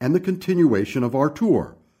home and the continuation of our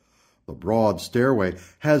tour. The broad stairway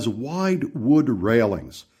has wide wood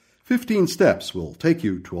railings. 15 steps will take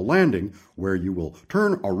you to a landing where you will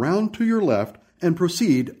turn around to your left and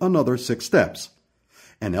proceed another 6 steps.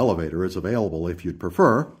 An elevator is available if you'd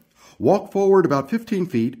prefer. Walk forward about 15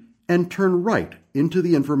 feet and turn right into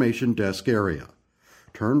the information desk area.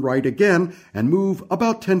 Turn right again and move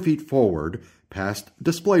about 10 feet forward past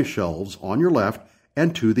display shelves on your left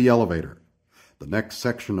and to the elevator. The next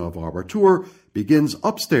section of our tour begins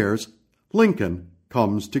upstairs. Lincoln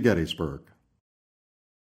comes to Gettysburg.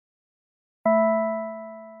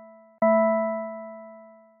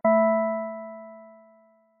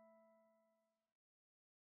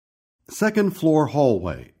 Second floor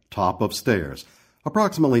hallway, top of stairs,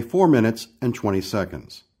 approximately 4 minutes and 20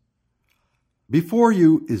 seconds. Before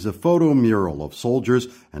you is a photo mural of soldiers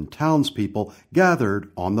and townspeople gathered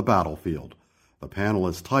on the battlefield. The panel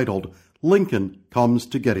is titled, "Lincoln Comes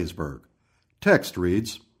to Gettysburg." Text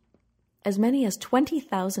reads, As many as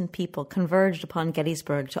 20,000 people converged upon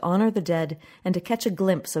Gettysburg to honor the dead and to catch a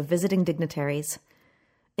glimpse of visiting dignitaries.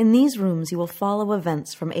 In these rooms you will follow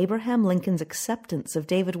events from Abraham Lincoln's acceptance of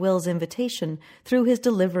David Wills' invitation through his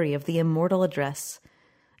delivery of the immortal address.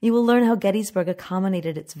 You will learn how Gettysburg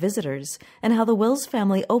accommodated its visitors and how the Wills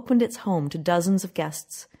family opened its home to dozens of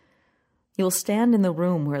guests. You will stand in the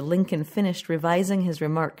room where Lincoln finished revising his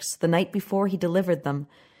remarks the night before he delivered them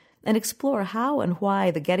and explore how and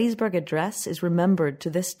why the Gettysburg Address is remembered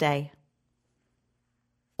to this day.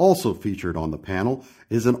 Also featured on the panel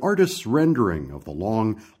is an artist's rendering of the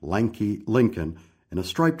long, lanky Lincoln in a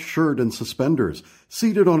striped shirt and suspenders,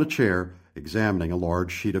 seated on a chair, examining a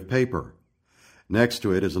large sheet of paper. Next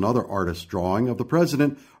to it is another artist's drawing of the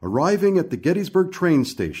president arriving at the Gettysburg train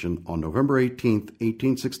station on November 18,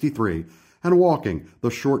 1863, and walking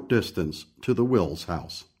the short distance to the Wills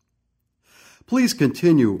house. Please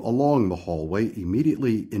continue along the hallway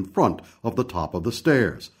immediately in front of the top of the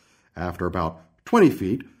stairs. After about 20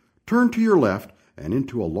 feet, turn to your left and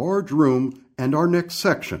into a large room and our next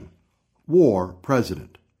section, War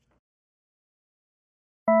President.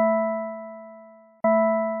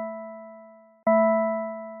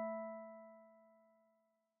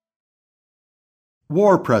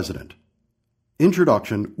 War President.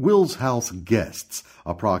 Introduction, Will's House Guests,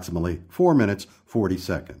 approximately 4 minutes, 40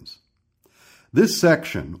 seconds. This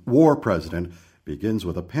section, War President, begins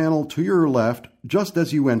with a panel to your left just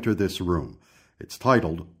as you enter this room. It's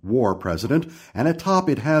titled War President, and at top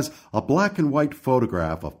it has a black and white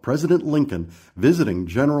photograph of President Lincoln visiting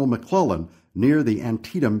General McClellan near the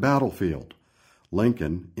Antietam battlefield.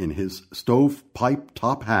 Lincoln, in his stovepipe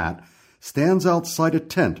top hat, stands outside a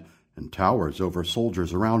tent and towers over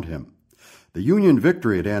soldiers around him. The Union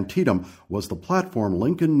victory at Antietam was the platform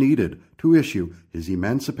Lincoln needed to issue his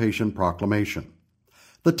Emancipation Proclamation.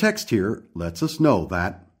 The text here lets us know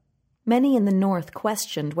that many in the North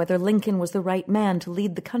questioned whether Lincoln was the right man to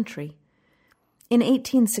lead the country. In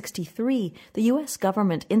 1863, the U.S.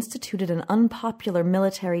 government instituted an unpopular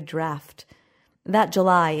military draft. That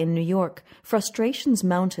July, in New York, frustrations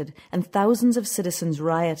mounted and thousands of citizens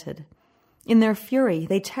rioted. In their fury,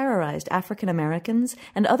 they terrorized African Americans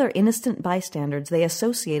and other innocent bystanders they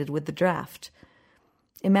associated with the draft.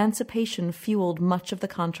 Emancipation fueled much of the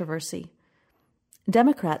controversy.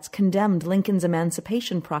 Democrats condemned Lincoln's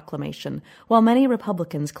Emancipation Proclamation, while many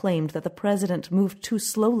Republicans claimed that the president moved too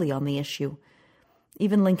slowly on the issue.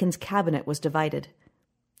 Even Lincoln's cabinet was divided.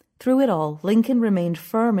 Through it all, Lincoln remained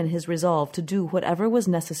firm in his resolve to do whatever was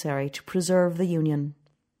necessary to preserve the Union.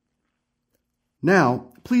 Now,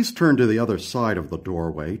 please turn to the other side of the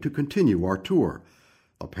doorway to continue our tour.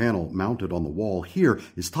 The panel mounted on the wall here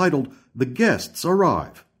is titled The Guests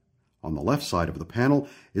Arrive. On the left side of the panel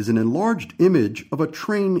is an enlarged image of a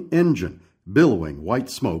train engine billowing white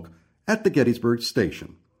smoke at the Gettysburg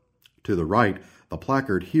Station. To the right, the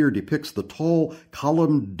placard here depicts the tall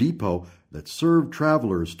columned depot that served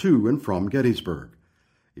travelers to and from Gettysburg.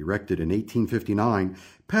 Erected in 1859,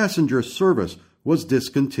 passenger service was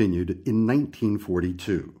discontinued in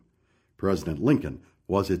 1942. President Lincoln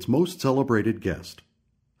was its most celebrated guest.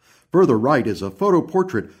 Further right is a photo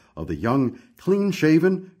portrait of the young,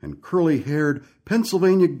 clean-shaven, and curly-haired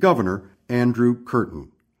Pennsylvania Governor Andrew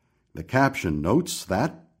Curtin. The caption notes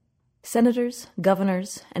that senators,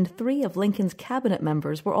 governors, and 3 of Lincoln's cabinet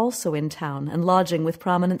members were also in town and lodging with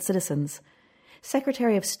prominent citizens.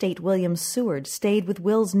 Secretary of State William Seward stayed with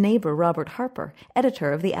Will's neighbor Robert Harper,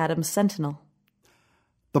 editor of the Adams Sentinel.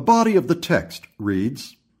 The body of the text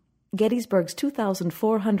reads, Gettysburg's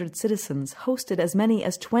 2,400 citizens hosted as many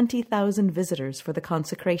as 20,000 visitors for the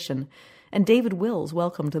consecration, and David Wills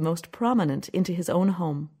welcomed the most prominent into his own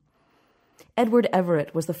home. Edward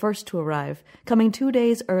Everett was the first to arrive, coming 2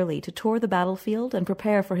 days early to tour the battlefield and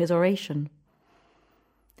prepare for his oration.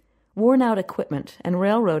 Worn-out equipment and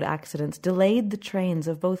railroad accidents delayed the trains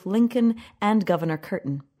of both Lincoln and Governor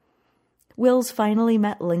Curtin. Wills finally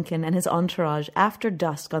met Lincoln and his entourage after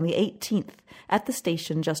dusk on the 18th at the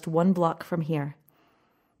station just 1 block from here.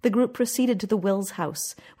 The group proceeded to the Wills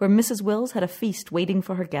house, where Mrs. Wills had a feast waiting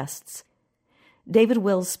for her guests. David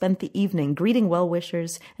Wills spent the evening greeting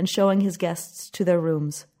well-wishers and showing his guests to their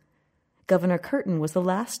rooms. Governor Curtin was the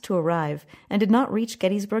last to arrive and did not reach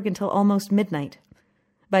Gettysburg until almost midnight.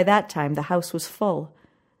 By that time, the house was full.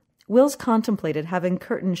 Wills contemplated having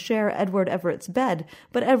Curtin share Edward Everett's bed,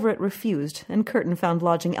 but Everett refused, and Curtin found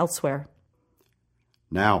lodging elsewhere.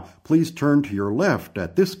 Now, please turn to your left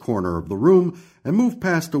at this corner of the room and move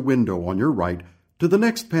past a window on your right to the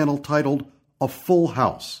next panel titled A Full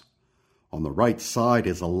House. On the right side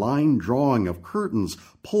is a line drawing of curtains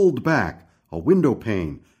pulled back, a window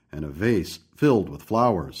pane, and a vase filled with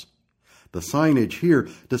flowers. The signage here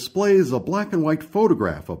displays a black and white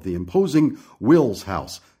photograph of the imposing Wills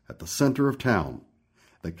house at the center of town.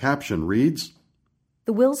 The caption reads,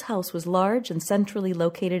 The Wills house was large and centrally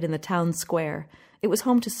located in the town square. It was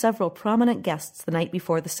home to several prominent guests the night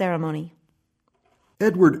before the ceremony.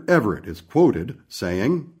 Edward Everett is quoted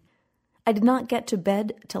saying, I did not get to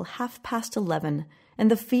bed till 11:30,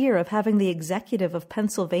 and the fear of having the executive of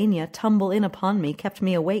Pennsylvania tumble in upon me kept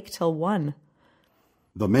me awake till 1.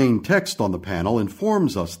 The main text on the panel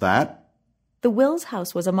informs us that the Wills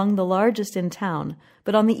house was among the largest in town,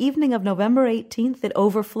 but on the evening of November 18th it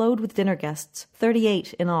overflowed with dinner guests,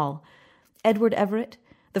 38 in all. Edward Everett,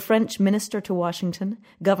 the French minister to Washington,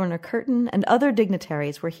 Governor Curtin, and other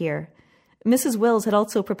dignitaries were here. Mrs. Wills had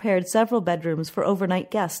also prepared several bedrooms for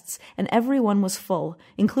overnight guests, and every one was full,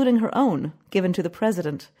 including her own, given to the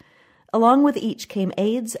president. Along with each came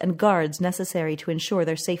aides and guards necessary to ensure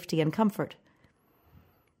their safety and comfort.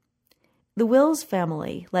 The Wills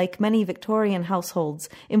family, like many Victorian households,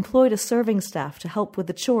 employed a serving staff to help with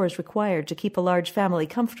the chores required to keep a large family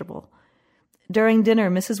comfortable. During dinner,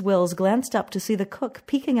 Mrs. Wills glanced up to see the cook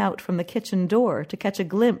peeking out from the kitchen door to catch a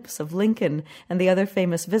glimpse of Lincoln and the other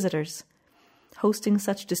famous visitors. Hosting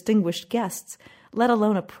such distinguished guests, let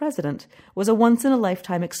alone a president, was a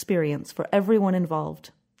once-in-a-lifetime experience for everyone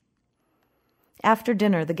involved. After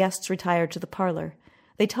dinner, the guests retired to the parlor.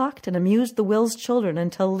 They talked and amused the Wills children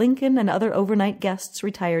until Lincoln and other overnight guests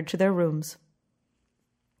retired to their rooms.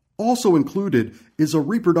 Also included is a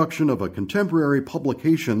reproduction of a contemporary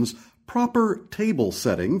publication's proper table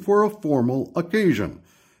setting for a formal occasion,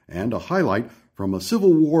 and a highlight from a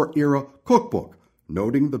Civil War-era cookbook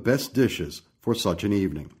noting the best dishes for such an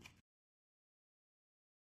evening.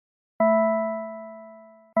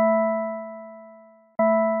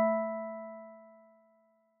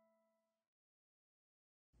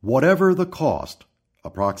 Whatever the cost,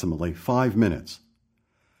 approximately 5 minutes.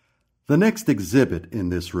 The next exhibit in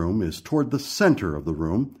this room is toward the center of the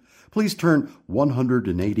room. Please turn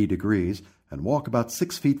 180 degrees and walk about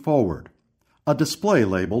 6 feet forward. A display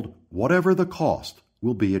labeled "Whatever the Cost"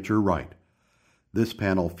 will be at your right. This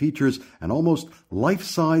panel features an almost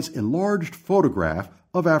life-size enlarged photograph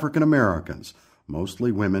of African Americans,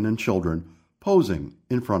 mostly women and children, posing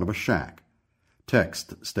in front of a shack.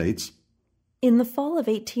 Text states, In the fall of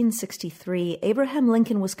 1863, Abraham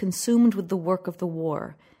Lincoln was consumed with the work of the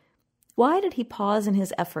war. Why did he pause in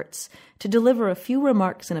his efforts to deliver a few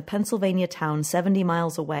remarks in a Pennsylvania town 70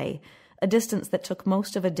 miles away, a distance that took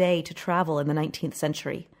most of a day to travel in the 19th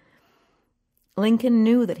century? Lincoln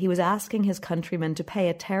knew that he was asking his countrymen to pay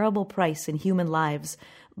a terrible price in human lives,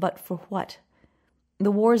 but for what?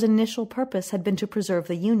 The war's initial purpose had been to preserve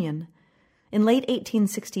the Union. In late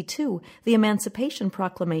 1862, the Emancipation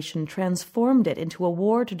Proclamation transformed it into a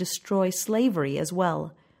war to destroy slavery as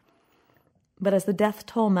well. But as the death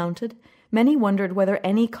toll mounted, many wondered whether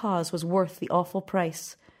any cause was worth the awful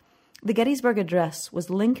price. The Gettysburg Address was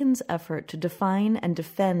Lincoln's effort to define and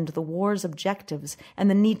defend the war's objectives and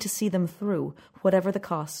the need to see them through, whatever the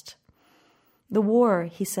cost. The war,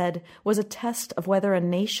 he said, was a test of whether a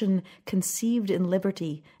nation conceived in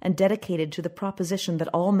liberty and dedicated to the proposition that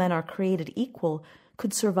all men are created equal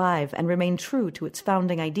could survive and remain true to its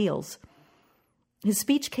founding ideals. His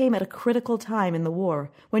speech came at a critical time in the war,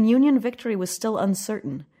 when Union victory was still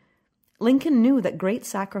uncertain. Lincoln knew that great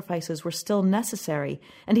sacrifices were still necessary,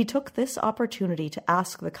 and he took this opportunity to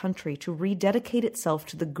ask the country to rededicate itself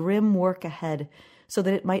to the grim work ahead so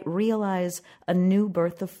that it might realize a new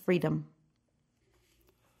birth of freedom.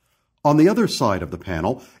 On the other side of the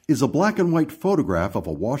panel is a black and white photograph of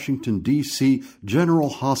a Washington, D.C. General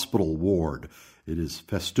Hospital ward. It is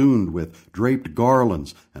festooned with draped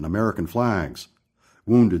garlands and American flags.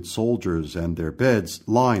 Wounded soldiers and their beds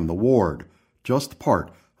line the ward, just part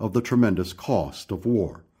of the tremendous cost of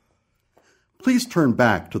war. Please turn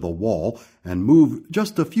back to the wall and move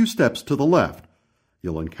just a few steps to the left.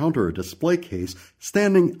 You'll encounter a display case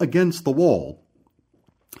standing against the wall.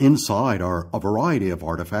 Inside are a variety of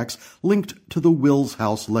artifacts linked to the Wills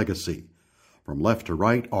House legacy. From left to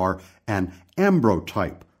right are an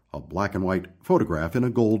ambrotype, a black and white photograph in a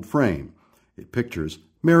gold frame. It pictures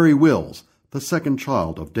Mary Wills, the second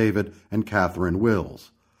child of David and Catherine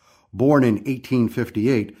Wills. Born in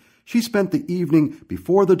 1858, she spent the evening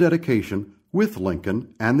before the dedication with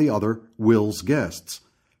Lincoln and the other Wills guests.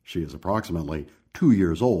 She is approximately 2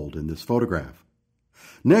 years old in this photograph.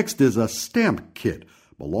 Next is a stamp kit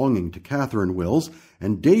belonging to Catherine Wills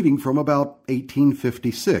and dating from about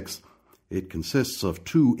 1856. It consists of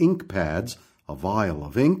 2 ink pads, a vial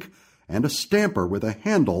of ink, and a stamper with a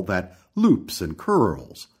handle that loops and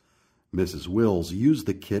curls. Mrs. Wills used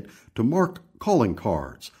the kit to mark calling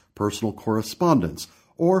cards, personal correspondence,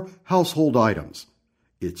 or household items.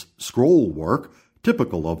 Its scroll work,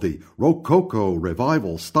 typical of the Rococo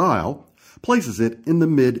Revival style, places it in the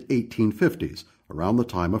mid-1850s, around the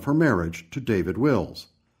time of her marriage to David Wills.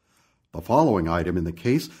 The following item in the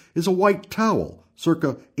case is a white towel, circa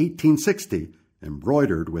 1860,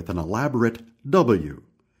 embroidered with an elaborate W.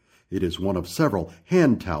 It is one of several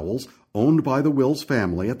hand towels owned by the Wills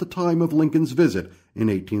family at the time of Lincoln's visit in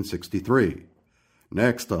 1863.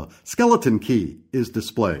 Next, a skeleton key is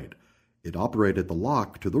displayed. It operated the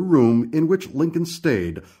lock to the room in which Lincoln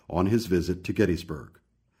stayed on his visit to Gettysburg.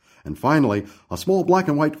 And finally, a small black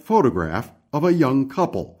and white photograph of a young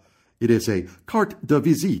couple. It is a carte de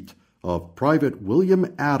visite of Private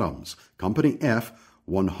William Adams, Company F,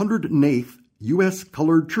 108th U.S.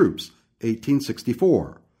 Colored Troops,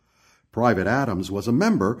 1864. Private Adams was a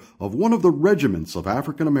member of one of the regiments of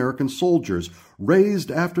African American soldiers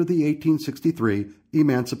raised after the 1863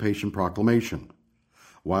 Emancipation Proclamation.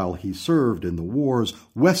 While he served in the war's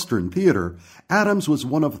Western Theater, Adams was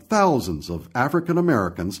one of thousands of African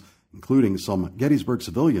Americans, including some Gettysburg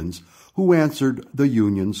civilians, who answered the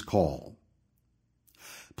Union's call.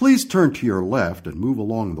 Please turn to your left and move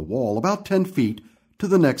along the wall about 10 feet to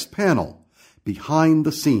the next panel, Behind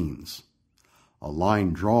the Scenes. A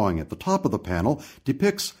line drawing at the top of the panel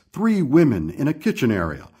depicts 3 women in a kitchen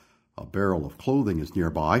area. A barrel of clothing is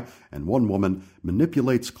nearby, and one woman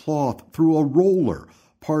manipulates cloth through a roller,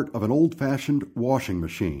 part of an old-fashioned washing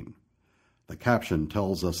machine. The caption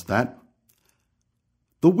tells us that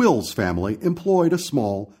the Wills family employed a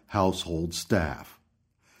small household staff.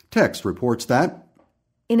 Text reports that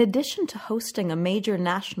in addition to hosting a major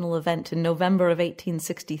national event in November of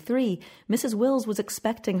 1863, Mrs. Wills was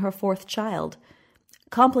expecting her 4th child.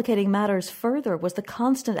 Complicating matters further was the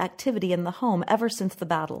constant activity in the home ever since the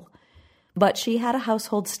battle. But she had a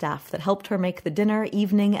household staff that helped her make the dinner,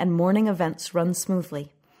 evening, and morning events run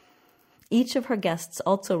smoothly. Each of her guests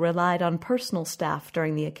also relied on personal staff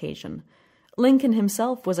during the occasion. Lincoln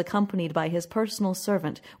himself was accompanied by his personal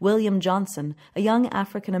servant, William Johnson, a young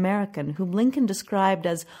African-American whom Lincoln described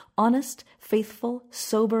as honest, faithful,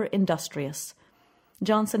 sober, industrious.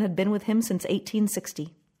 Johnson had been with him since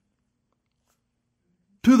 1860.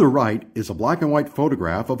 To the right is a black and white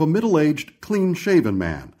photograph of a middle-aged, clean-shaven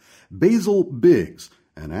man, Basil Biggs,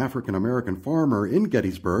 an African-American farmer in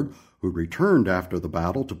Gettysburg who returned after the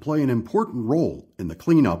battle to play an important role in the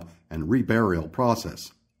cleanup and reburial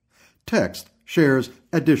process. Text shares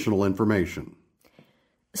additional information.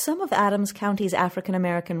 Some of Adams County's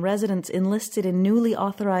African-American residents enlisted in newly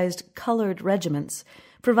authorized colored regiments,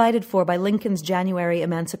 provided for by Lincoln's January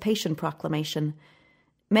Emancipation Proclamation.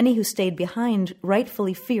 Many who stayed behind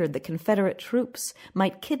rightfully feared that Confederate troops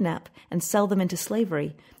might kidnap and sell them into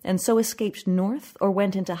slavery, and so escaped north or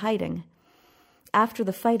went into hiding. After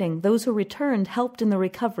the fighting, those who returned helped in the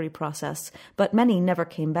recovery process, but many never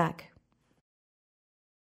came back.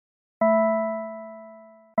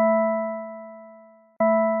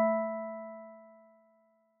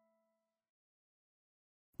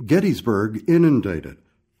 Gettysburg inundated,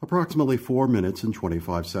 approximately 4 minutes and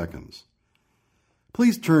 25 seconds.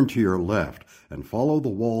 Please turn to your left and follow the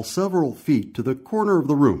wall several feet to the corner of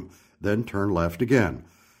the room, then turn left again.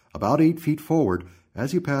 About 8 feet forward,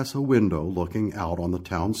 as you pass a window looking out on the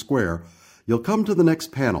town square, you'll come to the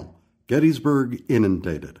next panel, Gettysburg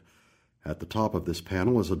inundated. At the top of this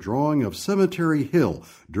panel is a drawing of Cemetery Hill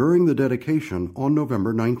during the dedication on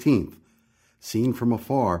November 19th. Seen from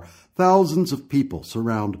afar, thousands of people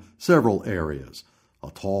surround several areas.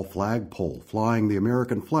 A tall flagpole flying the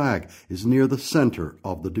American flag is near the center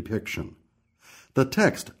of the depiction. The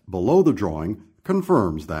text below the drawing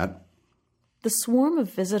confirms that the swarm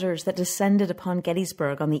of visitors that descended upon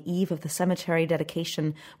Gettysburg on the eve of the cemetery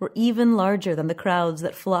dedication were even larger than the crowds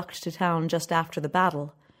that flocked to town just after the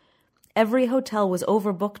battle. Every hotel was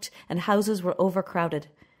overbooked and houses were overcrowded.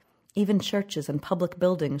 Even churches and public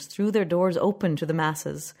buildings threw their doors open to the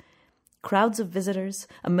masses. Crowds of visitors,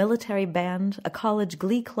 a military band, a college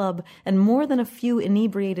glee club, and more than a few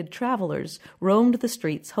inebriated travelers roamed the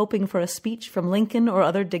streets hoping for a speech from Lincoln or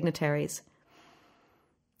other dignitaries.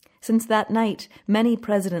 Since that night, many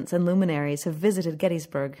presidents and luminaries have visited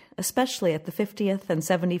Gettysburg, especially at the 50th and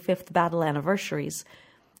 75th battle anniversaries.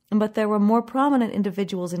 But there were more prominent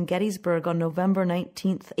individuals in Gettysburg on November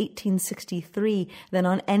 19, 1863, than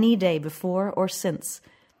on any day before or since.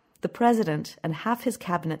 The president and half his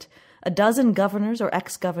cabinet, a dozen governors or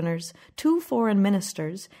ex-governors, 2 foreign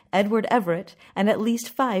ministers, Edward Everett, and at least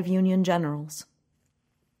 5 Union generals.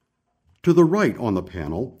 To the right on the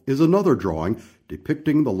panel is another drawing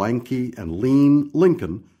depicting the lanky and lean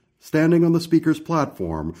Lincoln standing on the speaker's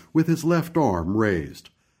platform with his left arm raised.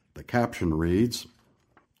 The caption reads,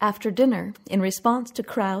 After dinner, in response to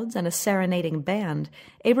crowds and a serenading band,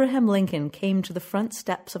 Abraham Lincoln came to the front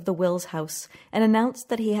steps of the Wills house and announced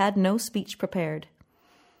that he had no speech prepared.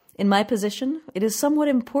 In my position, it is somewhat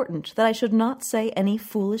important that I should not say any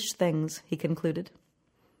foolish things, he concluded.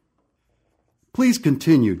 Please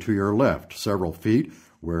continue to your left several feet,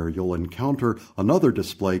 where you'll encounter another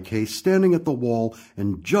display case standing at the wall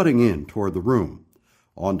and jutting in toward the room.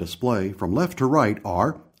 On display from left to right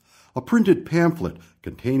are a printed pamphlet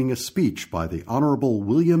containing a speech by the Honorable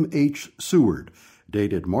William H. Seward,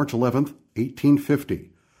 dated March 11,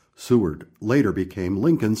 1850. Seward later became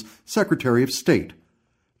Lincoln's Secretary of State.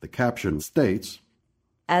 The caption states,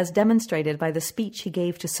 as demonstrated by the speech he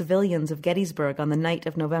gave to civilians of Gettysburg on the night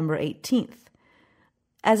of November 18th.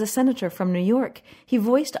 As a senator from New York, he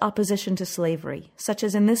voiced opposition to slavery, such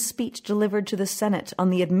as in this speech delivered to the Senate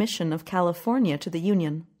on the admission of California to the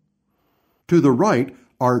Union. To the right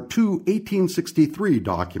are two 1863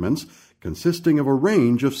 documents consisting of a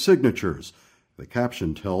range of signatures. The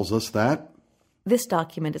caption tells us that this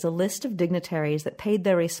document is a list of dignitaries that paid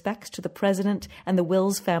their respects to the President and the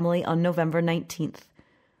Wills family on November 19th.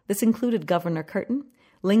 This included Governor Curtin,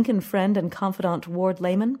 Lincoln friend and confidant Ward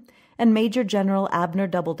Layman, and Major General Abner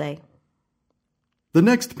Doubleday. The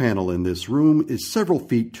next panel in this room is several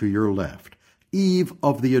feet to your left, eve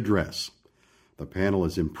of the address. The panel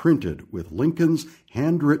is imprinted with Lincoln's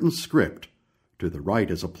handwritten script. To the right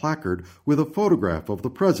is a placard with a photograph of the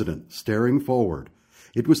president staring forward.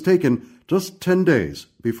 It was taken just 10 days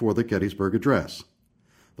before the Gettysburg Address.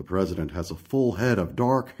 The president has a full head of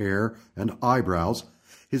dark hair and eyebrows.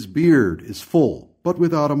 His beard is full, but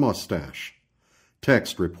without a mustache.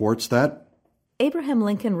 Text reports that Abraham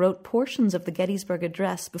Lincoln wrote portions of the Gettysburg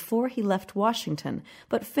Address before he left Washington,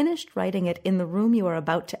 but finished writing it in the room you are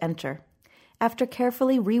about to enter. After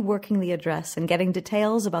carefully reworking the address and getting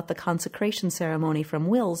details about the consecration ceremony from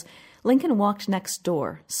Wills, Lincoln walked next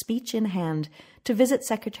door, speech in hand, to visit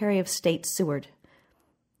Secretary of State Seward.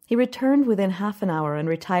 He returned within half an hour and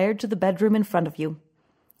retired to the bedroom in front of you.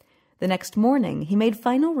 The next morning, he made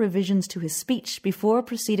final revisions to his speech before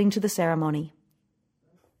proceeding to the ceremony.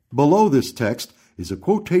 Below this text is a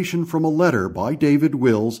quotation from a letter by David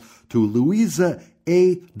Wills to Louisa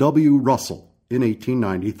A. W. Russell in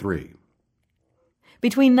 1893.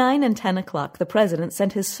 Between 9 and 10 o'clock, the president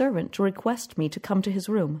sent his servant to request me to come to his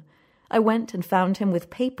room. I went and found him with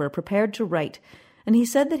paper prepared to write, and he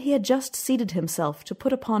said that he had just seated himself to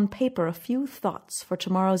put upon paper a few thoughts for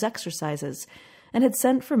tomorrow's exercises, and had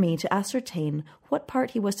sent for me to ascertain what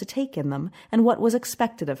part he was to take in them and what was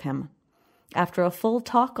expected of him. After a full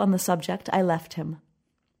talk on the subject, I left him.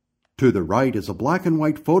 To the right is a black and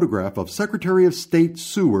white photograph of Secretary of State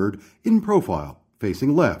Seward in profile,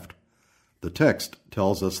 facing left. The text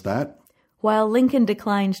tells us that while Lincoln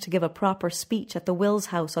declined to give a proper speech at the Wills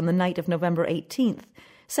house on the night of November 18th,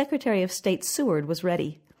 Secretary of State Seward was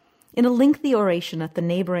ready. In a lengthy oration at the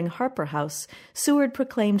neighboring Harper House, Seward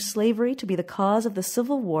proclaimed slavery to be the cause of the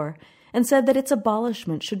Civil War and said that its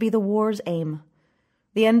abolishment should be the war's aim.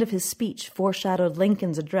 The end of his speech foreshadowed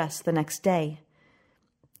Lincoln's address the next day.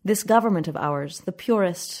 This government of ours, the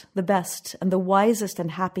purest, the best, and the wisest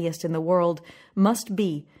and happiest in the world, must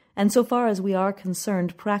be, and so far as we are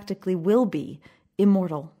concerned practically will be,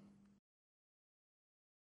 immortal.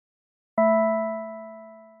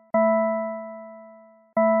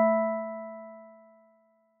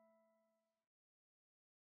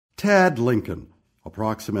 Tad Lincoln,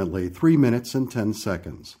 approximately 3 minutes and 10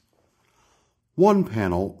 seconds. One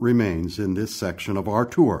panel remains in this section of our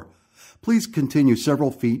tour. Please continue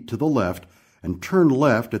several feet to the left and turn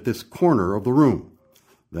left at this corner of the room.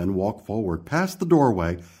 Then walk forward past the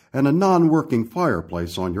doorway and a non-working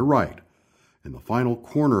fireplace on your right. In the final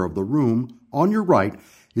corner of the room, on your right,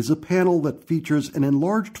 is a panel that features an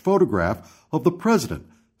enlarged photograph of the president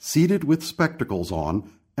seated with spectacles on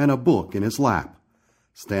and a book in his lap.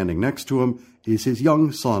 Standing next to him is his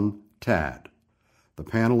young son, Tad. The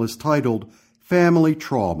panel is titled Family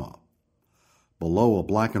Trauma. Below a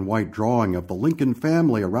black and white drawing of the Lincoln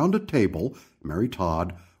family around a table, Mary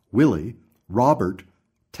Todd, Willie, Robert,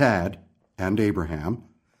 Tad, and Abraham,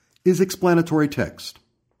 is explanatory text.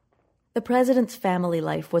 The president's family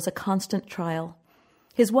life was a constant trial.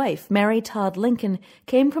 His wife, Mary Todd Lincoln,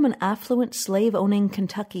 came from an affluent slave-owning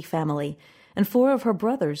Kentucky family, and 4 of her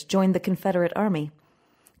brothers joined the Confederate Army.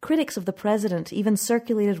 Critics of the president even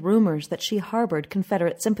circulated rumors that she harbored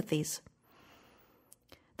Confederate sympathies.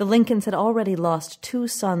 The Lincolns had already lost 2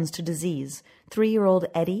 sons to disease. 3-year-old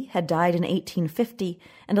Eddie had died in 1850,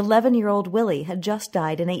 and 11-year-old Willie had just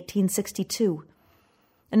died in 1862.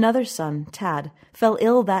 Another son, Tad, fell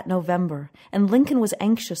ill that November, and Lincoln was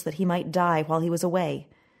anxious that he might die while he was away.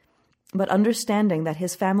 But understanding that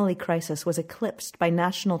his family crisis was eclipsed by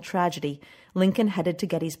national tragedy, Lincoln headed to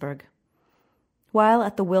Gettysburg. While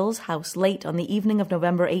at the Wills house late on the evening of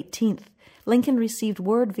November 18th, Lincoln received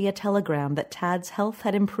word via telegram that Tad's health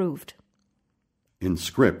had improved. In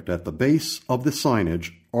script at the base of the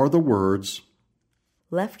signage are the words,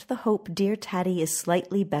 "Left the hope dear Taddy is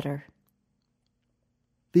slightly better."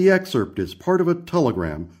 The excerpt is part of a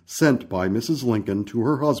telegram sent by Mrs. Lincoln to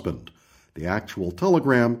her husband. The actual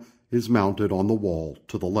telegram is mounted on the wall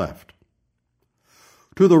to the left.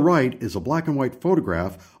 To the right is a black and white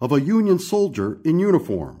photograph of a Union soldier in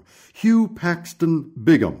uniform, Hugh Paxton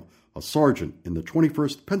Bigham, a sergeant in the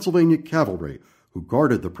 21st Pennsylvania Cavalry who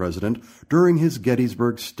guarded the president during his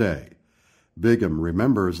Gettysburg stay. Bingham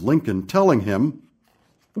remembers Lincoln telling him,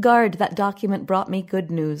 "Guard, that document brought me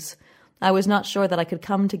good news. I was not sure that I could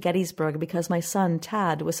come to Gettysburg because my son,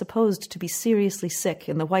 Tad, was supposed to be seriously sick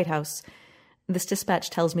in the White House. This dispatch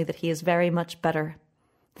tells me that he is very much better.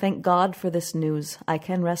 Thank God for this news. I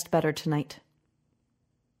can rest better tonight."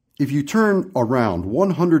 If you turn around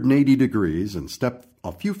 180 degrees and step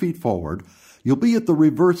a few feet forward, you'll be at the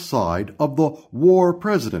reverse side of the War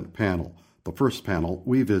President panel, the first panel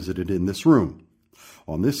we visited in this room.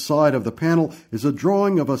 On this side of the panel is a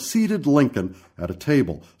drawing of a seated Lincoln at a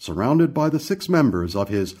table, surrounded by the 6 members of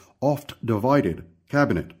his oft-divided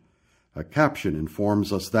cabinet. A caption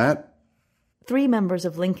informs us that 3 members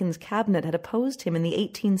of Lincoln's cabinet had opposed him in the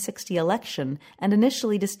 1860 election and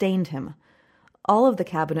initially disdained him. All of the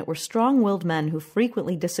cabinet were strong-willed men who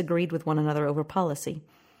frequently disagreed with one another over policy.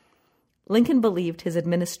 Lincoln believed his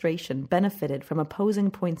administration benefited from opposing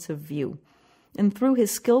points of view, and through his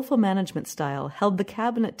skillful management style held the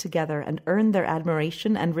cabinet together and earned their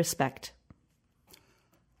admiration and respect.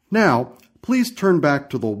 Now, please turn back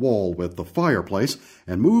to the wall with the fireplace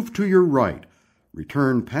and move to your right.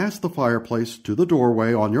 Return past the fireplace to the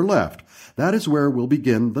doorway on your left. That is where we'll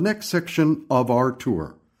begin the next section of our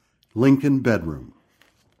tour, Lincoln Bedroom.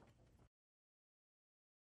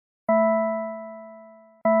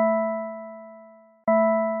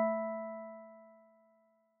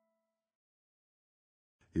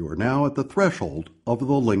 You are now at the threshold of the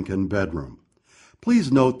Lincoln Bedroom.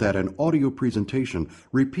 Please note that an audio presentation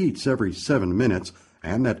repeats every 7 minutes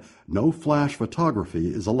and that no flash photography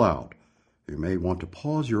is allowed. You may want to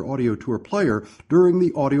pause your audio tour player during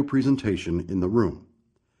the audio presentation in the room.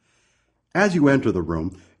 As you enter the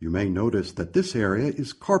room, you may notice that this area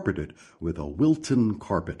is carpeted with a Wilton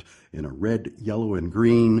carpet in a red, yellow, and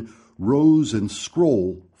green rose and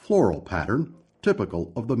scroll floral pattern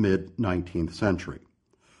typical of the mid-19th century.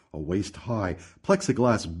 A waist-high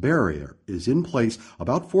plexiglass barrier is in place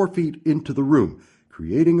about 4 feet into the room,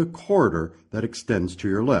 creating a corridor that extends to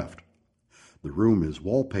your left. The room is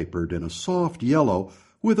wallpapered in a soft yellow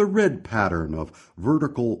with a red pattern of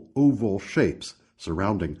vertical oval shapes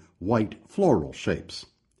surrounding white floral shapes.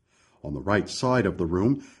 On the right side of the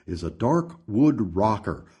room is a dark wood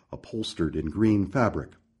rocker upholstered in green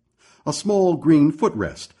fabric. A small green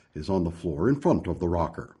footrest is on the floor in front of the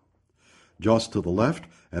rocker. Just to the left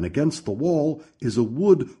and against the wall is a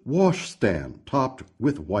wood washstand topped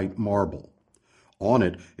with white marble. On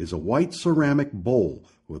it is a white ceramic bowl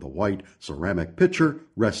with a white ceramic pitcher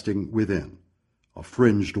resting within. A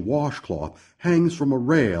fringed washcloth hangs from a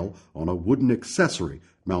rail on a wooden accessory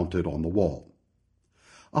mounted on the wall.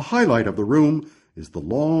 A highlight of the room is the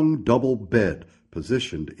long double bed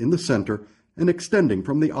positioned in the center and extending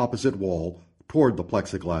from the opposite wall toward the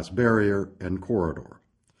plexiglass barrier and corridor.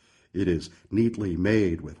 It is neatly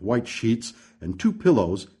made with white sheets and 2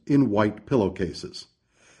 pillows in white pillowcases.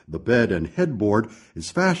 The bed and headboard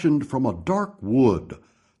is fashioned from a dark wood.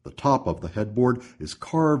 The top of the headboard is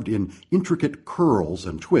carved in intricate curls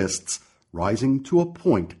and twists, rising to a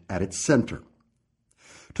point at its center.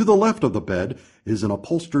 To the left of the bed is an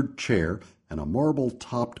upholstered chair and a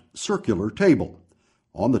marble-topped circular table.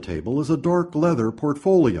 On the table is a dark leather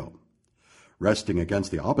portfolio. Resting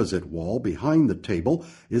against the opposite wall behind the table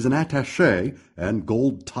is an attaché and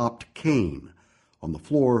gold-topped cane. On the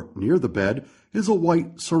floor near the bed is a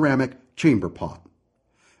white ceramic chamber pot.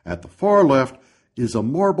 At the far left is a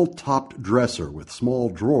marble-topped dresser with small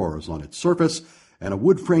drawers on its surface and a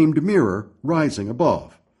wood-framed mirror rising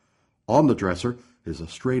above. On the dresser is a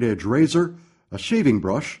straight-edge razor, a shaving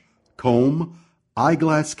brush, comb,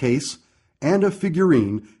 eyeglass case, and a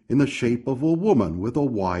figurine in the shape of a woman with a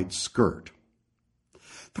wide skirt.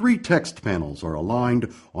 3 text panels are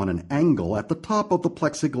aligned on an angle at the top of the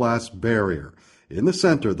plexiglass barrier. In the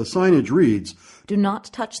center, the signage reads, "Do not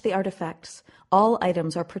touch the artifacts. All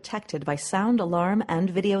items are protected by sound alarm and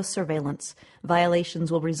video surveillance. Violations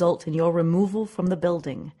will result in your removal from the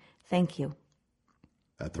building. Thank you."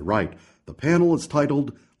 At the right, the panel is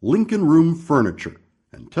titled Lincoln Room Furniture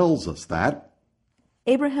and tells us that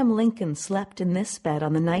Abraham Lincoln slept in this bed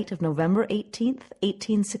on the night of November 18th,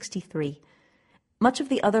 1863. Much of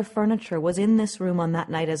the other furniture was in this room on that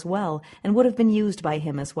night as well, and would have been used by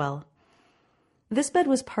him as well. This bed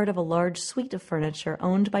was part of a large suite of furniture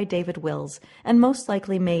owned by David Wills, and most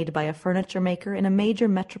likely made by a furniture maker in a major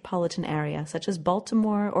metropolitan area such as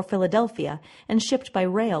Baltimore or Philadelphia, and shipped by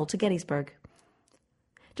rail to Gettysburg.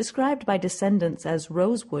 Described by descendants as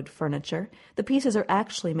rosewood furniture, the pieces are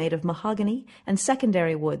actually made of mahogany and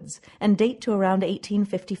secondary woods, and date to around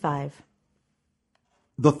 1855.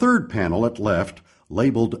 The third panel at left,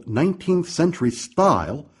 labeled 19th Century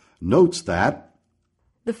Style, notes that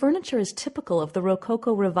The furniture is typical of the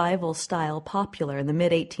Rococo Revival style popular in the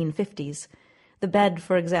mid-1850s. The bed,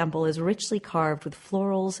 for example, is richly carved with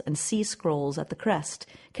florals and sea scrolls at the crest,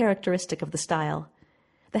 characteristic of the style.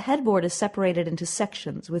 The headboard is separated into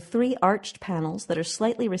sections with 3 arched panels that are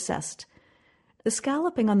slightly recessed. The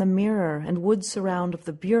scalloping on the mirror and wood surround of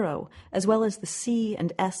the bureau, as well as the C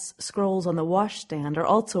and S scrolls on the washstand, are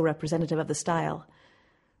also representative of the style.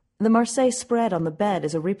 The Marseille spread on the bed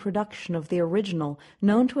is a reproduction of the original,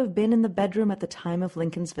 known to have been in the bedroom at the time of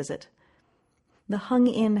Lincoln's visit. The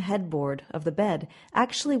hung-in headboard of the bed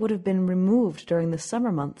actually would have been removed during the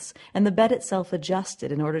summer months, and the bed itself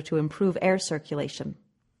adjusted in order to improve air circulation.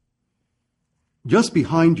 Just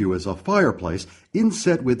behind you is a fireplace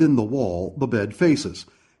inset within the wall the bed faces.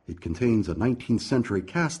 It contains a 19th century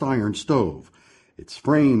cast iron stove. It's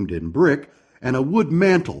framed in brick and a wood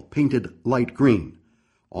mantel painted light green.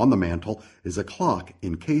 On the mantel is a clock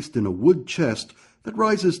encased in a wood chest that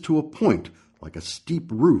rises to a point like a steep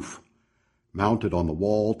roof. Mounted on the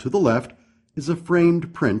wall to the left is a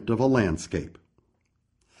framed print of a landscape.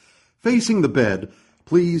 Facing the bed,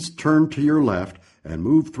 please turn to your left and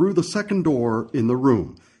move through the second door in the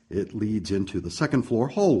room. It leads into the second-floor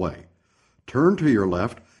hallway. Turn to your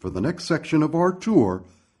left for the next section of our tour,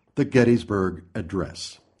 the Gettysburg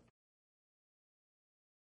Address.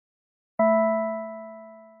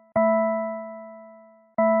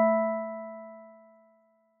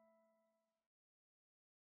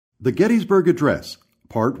 The Gettysburg Address,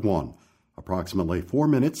 Part 1, approximately 4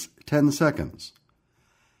 minutes, 10 seconds.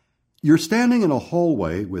 You're standing in a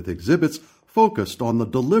hallway with exhibits focused on the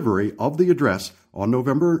delivery of the address on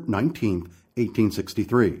November 19,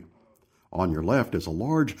 1863. On your left is a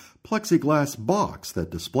large plexiglass box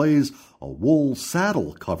that displays a wool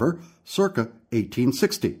saddle cover circa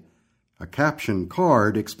 1860. A caption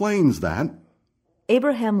card explains that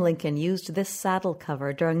Abraham Lincoln used this saddle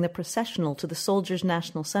cover during the processional to the Soldiers'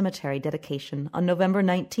 National Cemetery dedication on November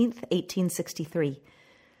 19, 1863.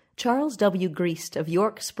 Charles W. Greast of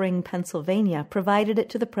York Spring, Pennsylvania, provided it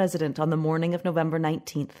to the President on the morning of November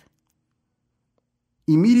 19th.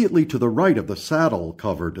 Immediately to the right of the saddle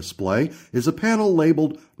cover display is a panel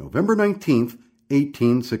labeled November 19,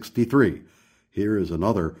 1863. Here is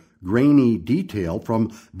another grainy detail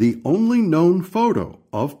from the only known photo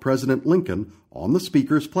of President Lincoln on the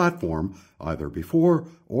speaker's platform, either before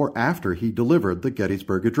or after he delivered the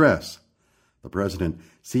Gettysburg Address. The president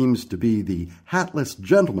seems to be the hatless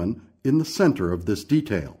gentleman in the center of this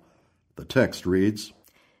detail. The text reads,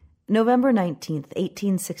 November 19th,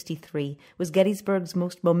 1863 was Gettysburg's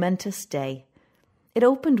most momentous day. It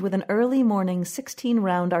opened with an early morning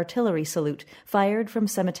 16-round artillery salute fired from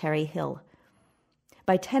Cemetery Hill.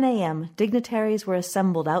 By 10 a.m., dignitaries were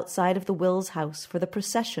assembled outside of the Wills House for the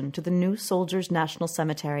procession to the new Soldiers' National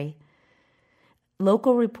Cemetery.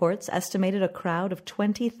 Local reports estimated a crowd of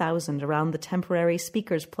 20,000 around the temporary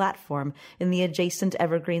speaker's platform in the adjacent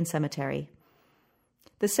Evergreen Cemetery.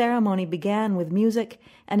 The ceremony began with music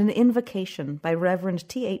and an invocation by Reverend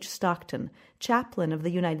T.H. Stockton, chaplain of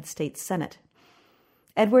the United States Senate.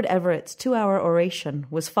 Edward Everett's 2-hour oration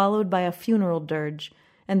was followed by a funeral dirge,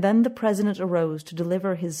 and then the president arose to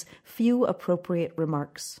deliver his few appropriate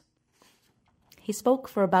remarks. He spoke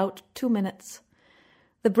for about 2 minutes.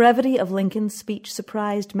 The brevity of Lincoln's speech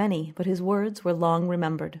surprised many, but his words were long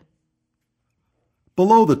remembered.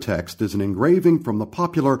 Below the text is an engraving from the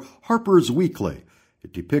popular Harper's Weekly.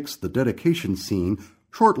 It depicts the dedication scene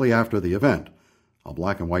shortly after the event. A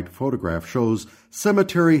black and white photograph shows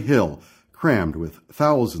Cemetery Hill crammed with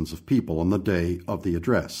thousands of people on the day of the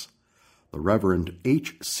address. The Reverend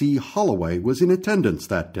H.C. Holloway was in attendance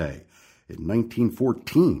that day. In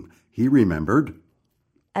 1914, he remembered,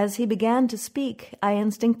 As he began to speak, I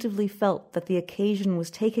instinctively felt that the occasion was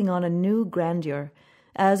taking on a new grandeur,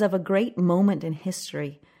 as of a great moment in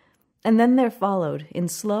history. And then there followed, in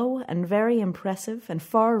slow and very impressive and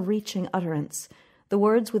far-reaching utterance, the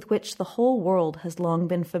words with which the whole world has long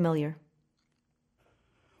been familiar.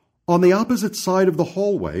 On the opposite side of the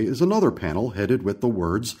hallway is another panel headed with the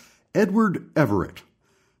words, Edward Everett.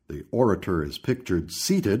 The orator is pictured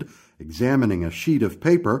seated, examining a sheet of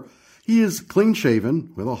paper. He is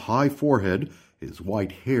clean-shaven, with a high forehead, his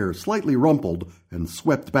white hair slightly rumpled and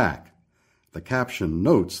swept back. The caption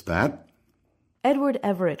notes that Edward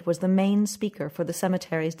Everett was the main speaker for the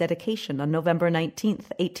cemetery's dedication on November 19,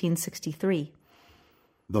 1863.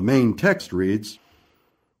 The main text reads,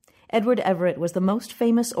 Edward Everett was the most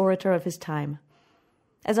famous orator of his time.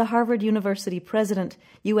 As a Harvard University president,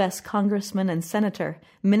 U.S. congressman and senator,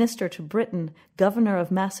 minister to Britain, governor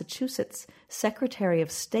of Massachusetts, secretary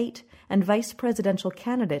of state, and vice presidential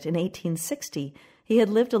candidate in 1860, he had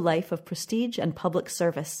lived a life of prestige and public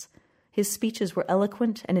service. His speeches were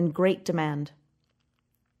eloquent and in great demand.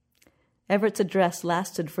 Everett's address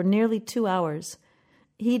lasted for nearly 2 hours.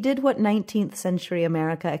 He did what 19th century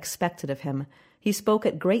America expected of him. He spoke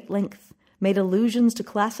at great length, made allusions to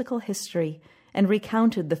classical history, and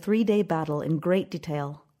recounted the 3-day battle in great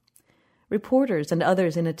detail. Reporters and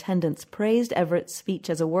others in attendance praised Everett's speech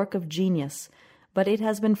as a work of genius, but it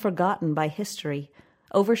has been forgotten by history,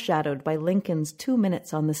 overshadowed by Lincoln's 2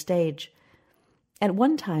 minutes on the stage. At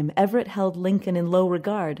one time, Everett held Lincoln in low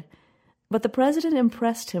regard, but the president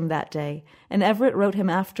impressed him that day, and Everett wrote him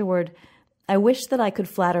afterward, "I wish that I could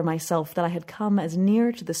flatter myself that I had come as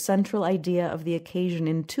near to the central idea of the occasion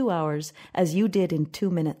in 2 hours as you did in 2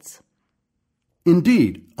 minutes."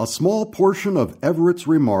 Indeed, a small portion of Everett's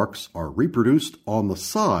remarks are reproduced on the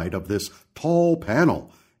side of this tall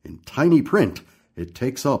panel. In tiny print, it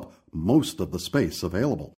takes up most of the space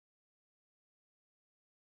available.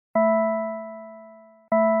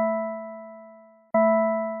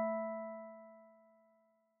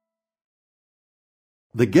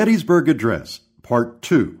 The Gettysburg Address, Part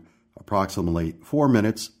 2, approximately 4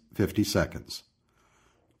 minutes, 50 seconds.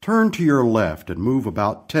 Turn to your left and move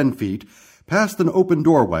about 10 feet past an open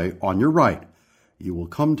doorway on your right. You will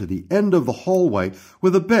come to the end of the hallway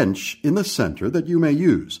with a bench in the center that you may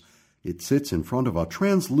use. It sits in front of a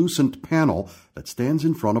translucent panel that stands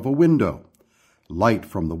in front of a window. Light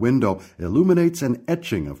from the window illuminates an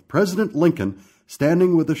etching of President Lincoln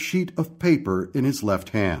standing with a sheet of paper in his left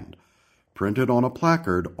hand. Printed on a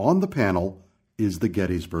placard on the panel is the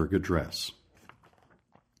Gettysburg Address.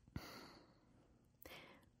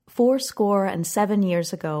 77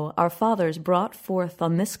 years ago, our fathers brought forth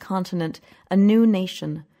on this continent a new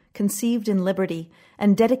nation, conceived in liberty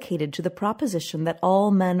and dedicated to the proposition that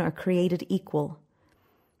all men are created equal.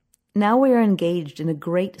 Now we are engaged in a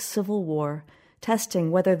great civil war,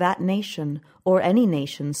 testing whether that nation, or any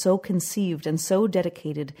nation so conceived and so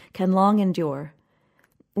dedicated, can long endure.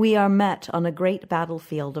 We are met on a great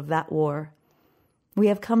battlefield of that war. We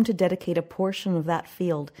have come to dedicate a portion of that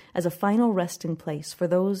field as a final resting place for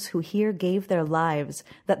those who here gave their lives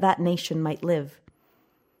that that nation might live.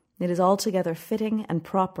 It is altogether fitting and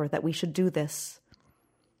proper that we should do this.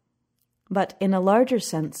 But in a larger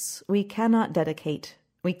sense, we cannot dedicate,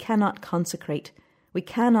 we cannot consecrate, we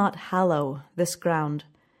cannot hallow this ground.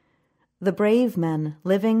 The brave men,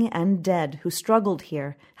 living and dead, who struggled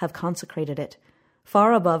here, have consecrated it,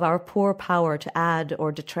 far above our poor power to add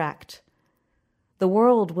or detract. The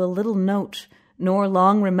world will little note nor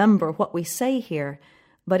long remember what we say here,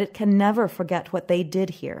 but it can never forget what they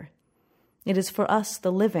did here. It is for us,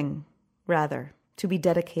 the living, rather, to be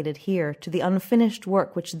dedicated here to the unfinished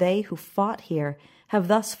work which they who fought here have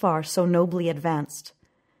thus far so nobly advanced.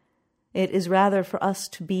 It is rather for us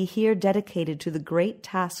to be here dedicated to the great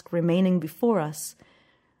task remaining before us,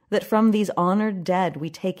 that from these honored dead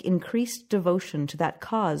we take increased devotion to that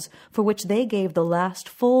cause for which they gave the last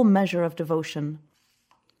full measure of devotion.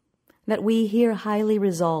 That we here highly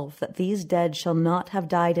resolve that these dead shall not have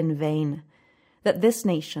died in vain, that this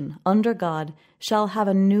nation, under God, shall have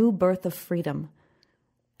a new birth of freedom,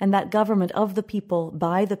 and that government of the people,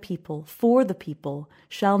 by the people, for the people,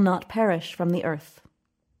 shall not perish from the earth.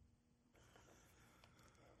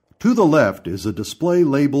 To the left is a display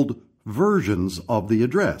labeled Versions of the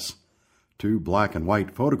Address. 2 black and white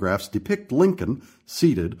photographs depict Lincoln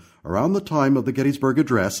seated around the time of the Gettysburg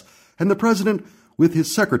Address and the President with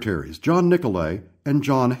his secretaries, John Nicolay and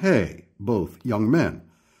John Hay, both young men.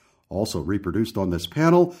 Also reproduced on this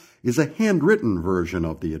panel is a handwritten version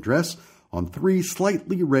of the address on 3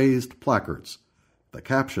 slightly raised placards. The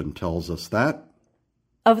caption tells us that,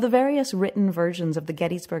 of the various written versions of the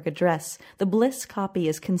Gettysburg Address, the Bliss copy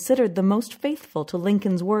is considered the most faithful to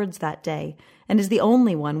Lincoln's words that day, and is the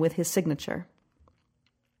only one with his signature.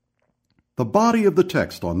 The body of the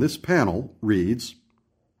text on this panel reads,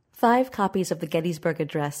 5 copies of the Gettysburg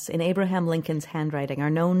Address in Abraham Lincoln's handwriting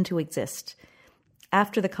are known to exist.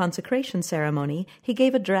 After the consecration ceremony, he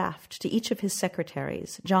gave a draft to each of his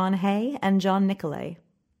secretaries, John Hay and John Nicolay.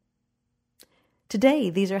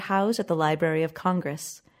 Today, these are housed at the Library of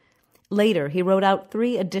Congress. Later, he wrote out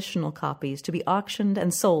 3 additional copies to be auctioned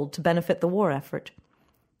and sold to benefit the war effort.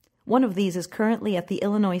 One of these is currently at the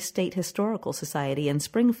Illinois State Historical Society in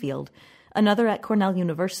Springfield, another at Cornell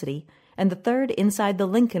University, and the third inside the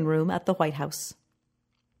Lincoln Room at the White House.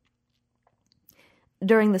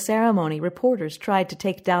 During the ceremony, reporters tried to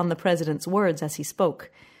take down the president's words as he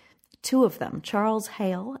spoke. Two of them, Charles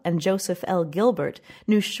Hale and Joseph L. Gilbert,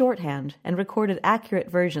 knew shorthand and recorded accurate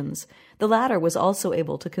versions. The latter was also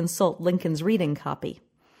able to consult Lincoln's reading copy.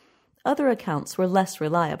 Other accounts were less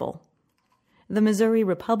reliable. The Missouri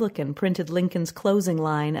Republican printed Lincoln's closing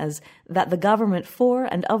line as that the government for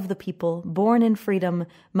and of the people, born in freedom,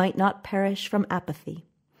 might not perish from apathy.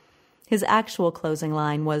 His actual closing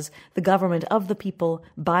line was, the government of the people,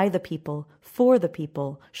 by the people, for the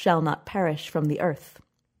people, shall not perish from the earth.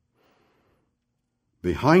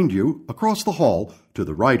 Behind you, across the hall, to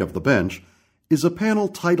the right of the bench, is a panel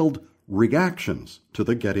titled Reactions to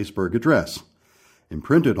the Gettysburg Address.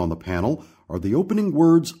 Imprinted on the panel are the opening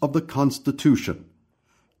words of the Constitution.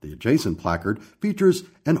 The adjacent placard features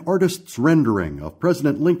an artist's rendering of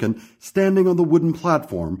President Lincoln standing on the wooden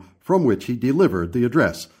platform from which he delivered the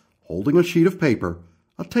address, holding a sheet of paper,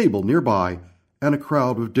 a table nearby, and a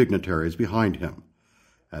crowd of dignitaries behind him.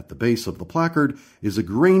 At the base of the placard is a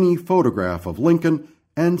grainy photograph of Lincoln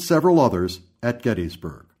and several others at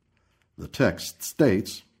Gettysburg. The text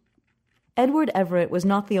states, Edward Everett was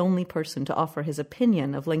not the only person to offer his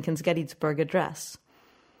opinion of Lincoln's Gettysburg Address.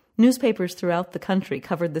 Newspapers throughout the country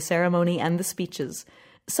covered the ceremony and the speeches.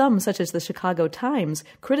 Some, such as the Chicago Times,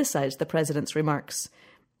 criticized the president's remarks.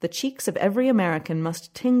 The cheeks of every American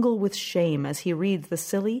must tingle with shame as he reads the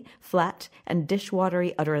silly, flat, and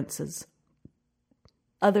dishwatery utterances.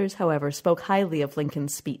 Others, however, spoke highly of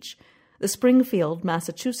Lincoln's speech. The Springfield,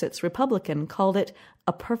 Massachusetts Republican called it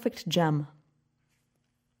a perfect gem.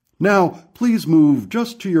 Now, please move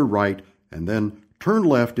just to your right and then turn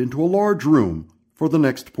left into a large room for the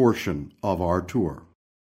next portion of our tour.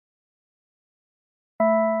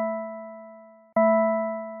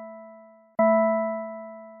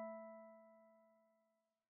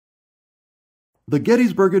 The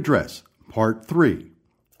Gettysburg Address, Part 3,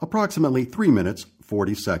 approximately 3 minutes,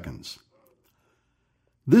 40 seconds.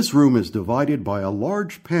 This room is divided by a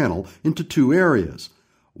large panel into two areas.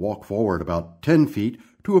 Walk forward about 10 feet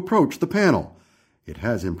to approach the panel. It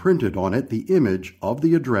has imprinted on it the image of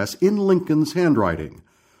the address in Lincoln's handwriting.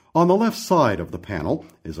 On the left side of the panel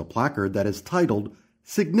is a placard that is titled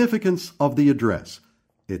Significance of the Address.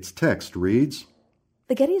 Its text reads,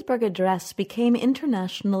 The Gettysburg Address became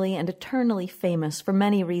internationally and eternally famous for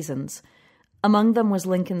many reasons. Among them was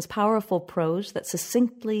Lincoln's powerful prose that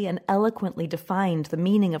succinctly and eloquently defined the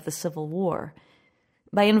meaning of the Civil War.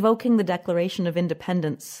 By invoking the Declaration of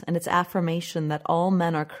Independence and its affirmation that all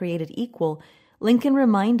men are created equal, Lincoln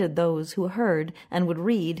reminded those who heard and would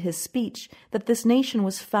read his speech that this nation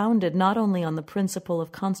was founded not only on the principle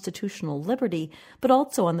of constitutional liberty, but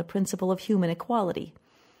also on the principle of human equality.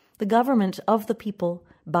 The government of the people,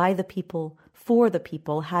 by the people, for the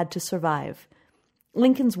people had to survive.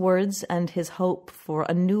 Lincoln's words and his hope for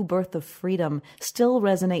a new birth of freedom still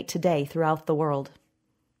resonate today throughout the world.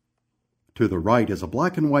 To the right is a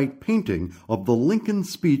black and white painting of the Lincoln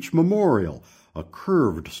Speech Memorial, a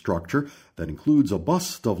curved structure that includes a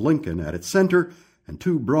bust of Lincoln at its center and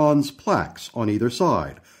two bronze plaques on either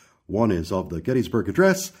side. One is of the Gettysburg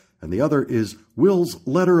Address, and the other is Will's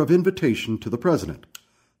letter of invitation to the president.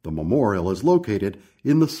 The memorial is located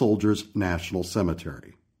in the Soldiers' National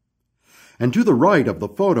Cemetery. And to the right of the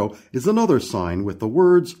photo is another sign with the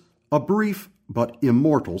words, A Brief but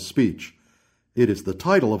Immortal Speech. It is the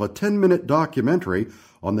title of a 10-minute documentary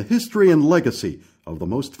on the history and legacy of the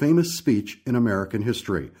most famous speech in American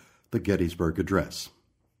history, the Gettysburg Address.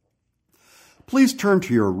 Please turn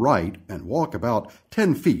to your right and walk about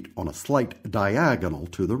 10 feet on a slight diagonal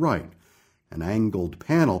to the right. An angled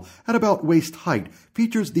panel at about waist height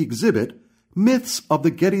features the exhibit Myths of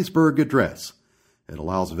the Gettysburg Address. It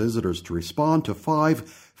allows visitors to respond to 5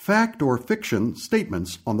 fact or fiction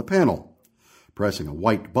statements on the panel. Pressing a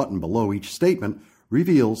white button below each statement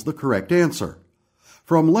reveals the correct answer.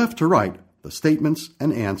 From left to right, the statements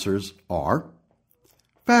and answers are: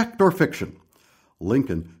 Fact or fiction?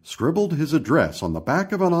 Lincoln scribbled his address on the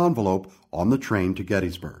back of an envelope on the train to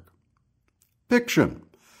Gettysburg. Fiction.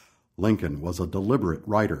 Lincoln was a deliberate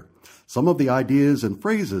writer. Some of the ideas and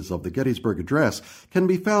phrases of the Gettysburg Address can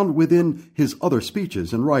be found within his other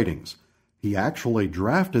speeches and writings. He actually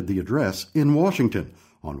drafted the address in Washington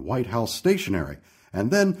on White House stationery,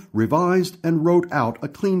 and then revised and wrote out a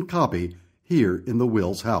clean copy here in the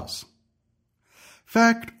Wills house.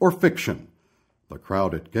 Fact or fiction? The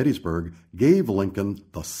crowd at Gettysburg gave Lincoln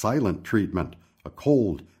the silent treatment, a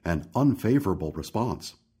cold and unfavorable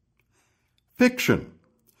response. Fiction.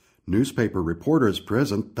 Newspaper reporters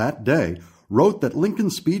present that day wrote that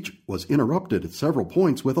Lincoln's speech was interrupted at several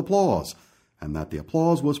points with applause, and that the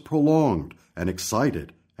applause was prolonged and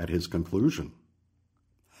excited at his conclusion.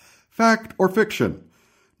 Fact or fiction?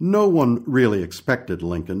 No one really expected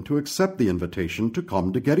Lincoln to accept the invitation to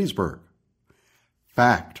come to Gettysburg.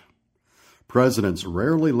 Fact: presidents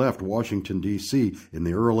rarely left Washington, D.C. in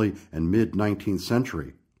the early and mid-19th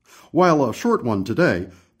century. While a short one today,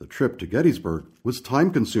 the trip to Gettysburg was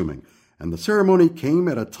time-consuming, and the ceremony came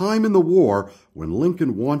at a time in the war when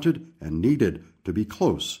Lincoln wanted and needed to be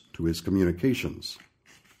close to his communications.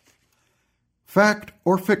 Fact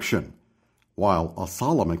or fiction? While a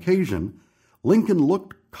solemn occasion, Lincoln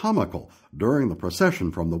looked comical during the procession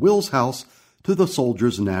from the Wills House to the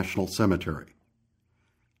Soldiers' National Cemetery.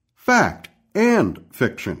 Fact and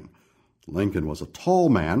fiction. Lincoln was a tall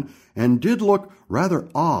man and did look rather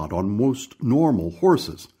odd on most normal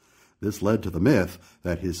horses. This led to the myth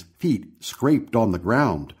that his feet scraped on the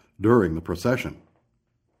ground during the procession.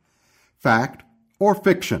 Fact or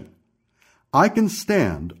fiction? I can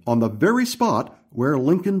stand on the very spot where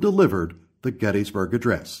Lincoln delivered the Gettysburg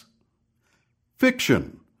Address.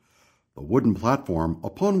 Fiction. The wooden platform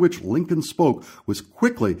upon which Lincoln spoke was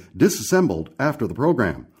quickly disassembled after the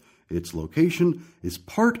program. Its location is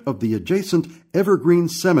part of the adjacent Evergreen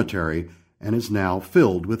Cemetery and is now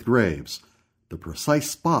filled with graves. The precise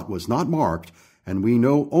spot was not marked, and we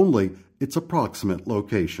know only its approximate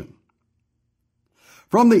location.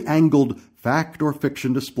 From the angled fact or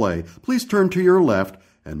fiction display, please turn to your left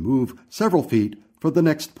and move several feet for the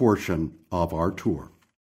next portion of our tour.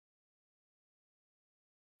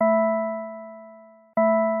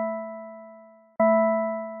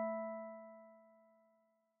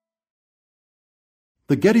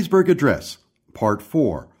 The Gettysburg Address, Part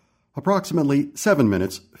 4, approximately 7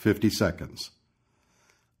 minutes, 50 seconds.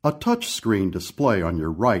 A touchscreen display on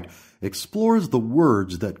your right explores the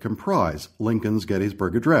words that comprise Lincoln's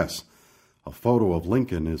Gettysburg Address. A photo of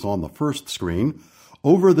Lincoln is on the first screen.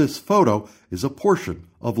 Over this photo is a portion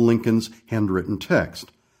of Lincoln's handwritten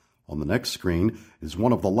text. On the next screen is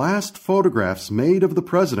one of the last photographs made of the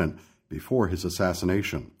president before his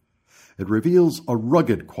assassination. It reveals a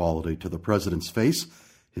rugged quality to the president's face,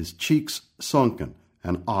 his cheeks sunken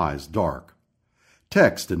and eyes dark.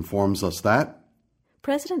 Text informs us that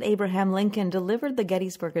President Abraham Lincoln delivered the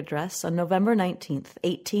Gettysburg Address on November 19,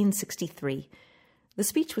 1863. The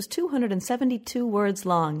speech was 272 words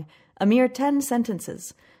long, a mere 10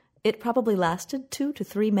 sentences. It probably lasted 2 to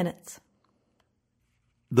 3 minutes.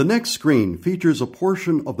 The next screen features a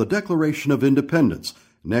portion of the Declaration of Independence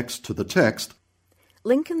next to the text,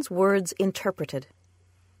 Lincoln's words interpreted.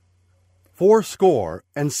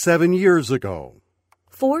 87 years ago.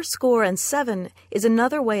 87 is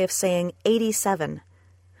another way of saying 87.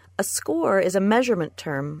 A score is a measurement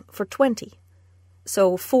term for 20.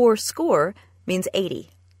 So 80 means 80.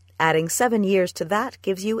 Adding 7 years to that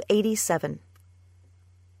gives you 87.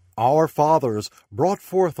 Our fathers brought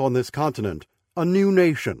forth on this continent a new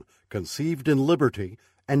nation, conceived in liberty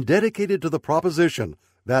and dedicated to the proposition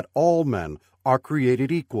that all men are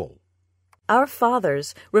created equal. Our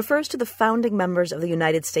fathers refers to the founding members of the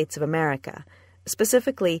United States of America,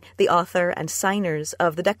 specifically the author and signers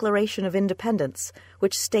of the Declaration of Independence,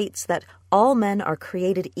 which states that all men are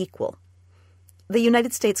created equal. The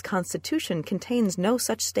United States Constitution contains no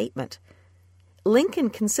such statement.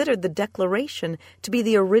 Lincoln considered the Declaration to be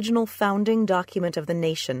the original founding document of the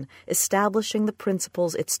nation, establishing the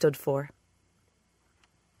principles it stood for.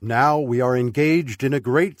 Now we are engaged in a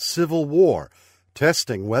great civil war,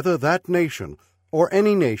 testing whether that nation, or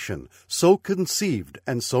any nation so conceived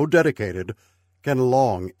and so dedicated, can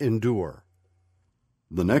long endure.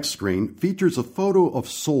 The next screen features a photo of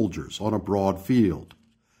soldiers on a broad field.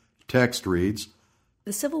 Text reads,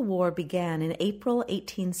 The Civil War began in April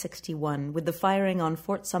 1861 with the firing on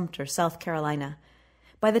Fort Sumter, South Carolina.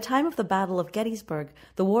 By the time of the Battle of Gettysburg,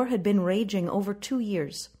 the war had been raging over 2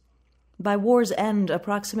 years. By war's end,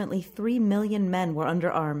 approximately 3 million men were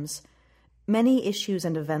under arms. Many issues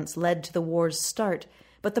and events led to the war's start,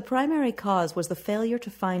 but the primary cause was the failure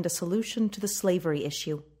to find a solution to the slavery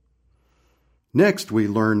issue. Next, we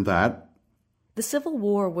learn that the Civil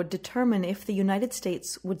War would determine if the United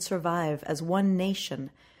States would survive as one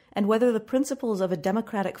nation and whether the principles of a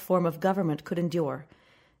democratic form of government could endure.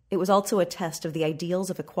 It was also a test of the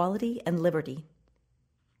ideals of equality and liberty.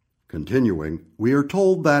 Continuing, we are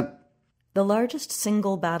told that the largest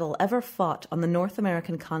single battle ever fought on the North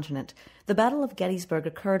American continent, the Battle of Gettysburg,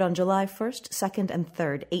 occurred on July 1st, 2nd, and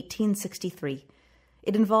 3rd, 1863.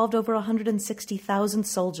 It involved over 160,000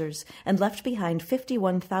 soldiers and left behind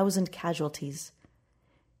 51,000 casualties.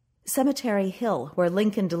 Cemetery Hill, where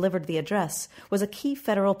Lincoln delivered the address, was a key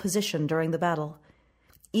federal position during the battle.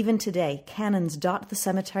 Even today, cannons dot the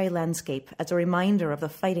cemetery landscape as a reminder of the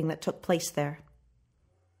fighting that took place there.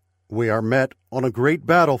 We are met on a great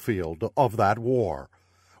battlefield of that war.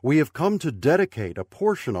 we have come to dedicate a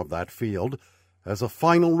portion of that field as a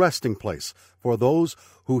final resting place for those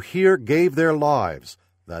who here gave their lives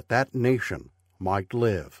that that nation might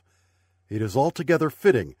live. It is altogether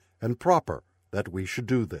fitting and proper that we should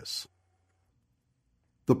do this.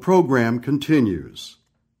 The program continues.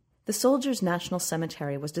 The Soldiers' National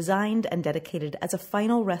Cemetery was designed and dedicated as a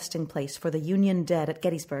final resting place for the Union dead at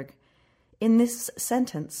Gettysburg. In this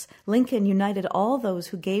sentence, Lincoln united all those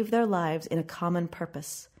who gave their lives in a common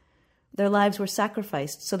purpose. Their lives were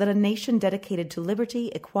sacrificed so that a nation dedicated to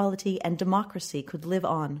liberty, equality, and democracy could live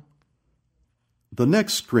on. The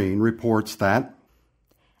next screen reports that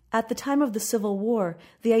at the time of the Civil War,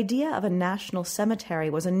 the idea of a national cemetery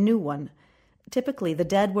was a new one. Typically, the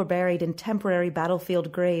dead were buried in temporary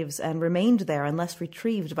battlefield graves and remained there unless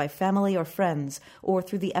retrieved by family or friends or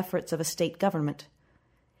through the efforts of a state government.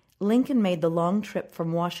 Lincoln made the long trip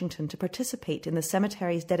from Washington to participate in the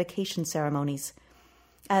cemetery's dedication ceremonies.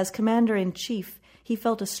 As commander-in-chief, he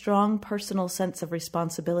felt a strong personal sense of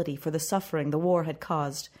responsibility for the suffering the war had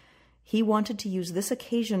caused. He wanted to use this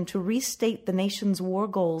occasion to restate the nation's war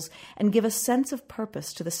goals and give a sense of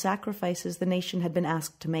purpose to the sacrifices the nation had been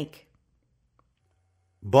asked to make.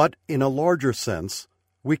 But in a larger sense,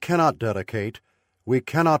 we cannot dedicate, we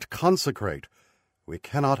cannot consecrate, we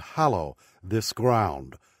cannot hallow this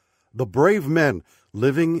ground. The brave men,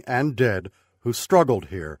 living and dead, who struggled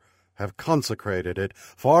here, have consecrated it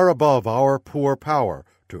far above our poor power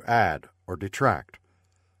to add or detract.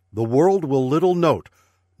 The world will little note,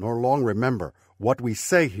 nor long remember, what we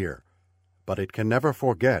say here, but it can never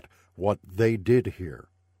forget what they did here.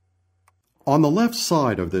 On the left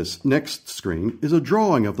side of this next screen is a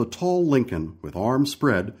drawing of the tall Lincoln, with arms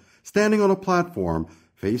spread, standing on a platform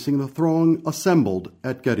facing the throng assembled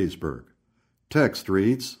at Gettysburg. Text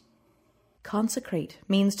reads, Consecrate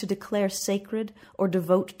means to declare sacred or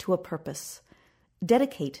devote to a purpose.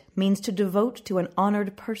 Dedicate means to devote to an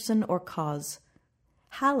honored person or cause.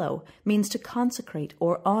 Hallow means to consecrate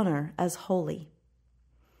or honor as holy.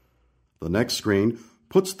 The next screen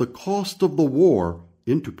puts the cost of the war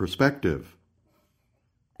into perspective.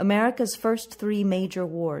 America's first three major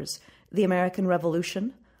wars, the American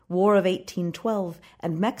Revolution, War of 1812,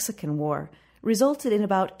 and Mexican War, resulted in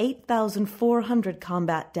about 8,400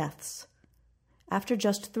 combat deaths. After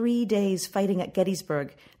just 3 days fighting at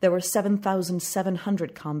Gettysburg, there were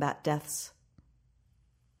 7,700 combat deaths.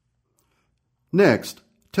 Next,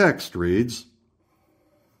 text reads,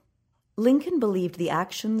 Lincoln believed the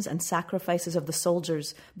actions and sacrifices of the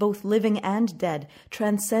soldiers, both living and dead,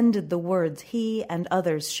 transcended the words he and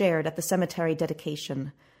others shared at the cemetery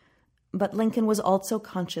dedication. But Lincoln was also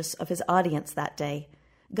conscious of his audience that day.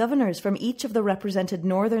 Governors from each of the represented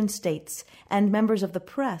northern states and members of the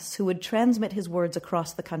press who would transmit his words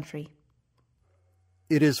across the country.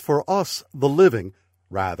 It is for us, the living,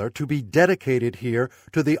 rather, to be dedicated here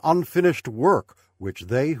to the unfinished work which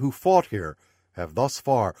they who fought here have thus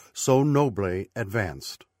far so nobly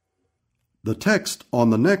advanced. The text on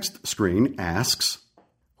the next screen asks,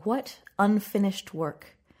 What unfinished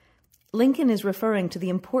work? Lincoln is referring to the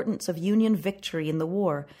importance of Union victory in the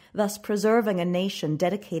war, thus preserving a nation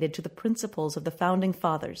dedicated to the principles of the Founding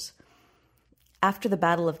Fathers. After the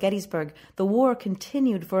Battle of Gettysburg, the war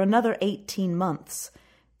continued for another 18 months.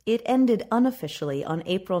 It ended unofficially on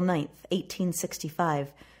April 9,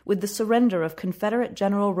 1865, with the surrender of Confederate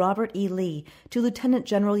General Robert E. Lee to Lieutenant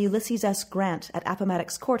General Ulysses S. Grant at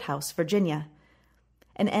Appomattox Courthouse, Virginia.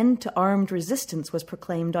 An end to armed resistance was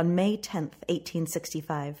proclaimed on May 10,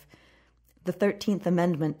 1865. The 13th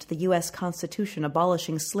Amendment to the U.S. Constitution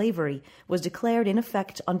abolishing slavery was declared in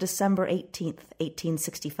effect on December 18,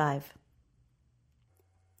 1865.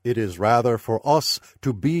 It is rather for us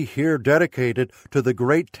to be here dedicated to the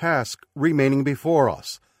great task remaining before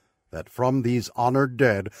us, that from these honored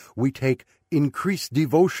dead we take increased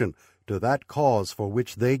devotion to that cause for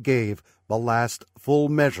which they gave the last full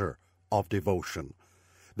measure of devotion,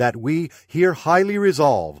 that we here highly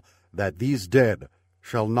resolve that these dead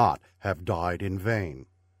shall not have died in vain.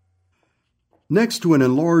 Next to an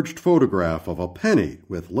enlarged photograph of a penny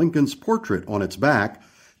with Lincoln's portrait on its back,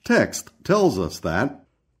 text tells us that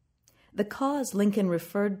the cause Lincoln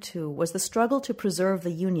referred to was the struggle to preserve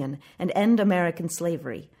the Union and end American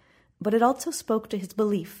slavery, but it also spoke to his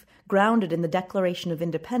belief, grounded in the Declaration of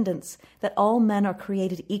Independence, that all men are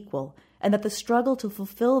created equal and that the struggle to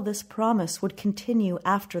fulfill this promise would continue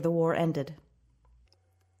after the war ended.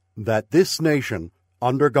 That this nation,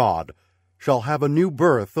 under God, shall have a new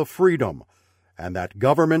birth of freedom, and that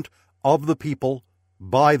government of the people,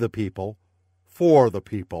 by the people, for the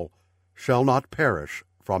people, shall not perish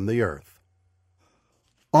from the earth.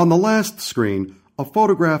 On the last screen, A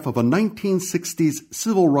photograph of a 1960s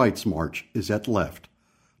civil rights march is at left.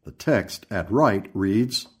 The text at right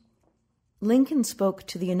reads, Lincoln spoke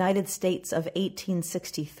to the United States of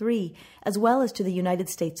 1863 as well as to the United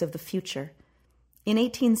States of the future. In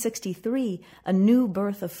 1863, a new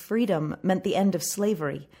birth of freedom meant the end of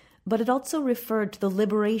slavery, but it also referred to the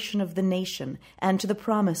liberation of the nation and to the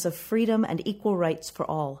promise of freedom and equal rights for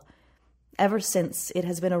all. Ever since, it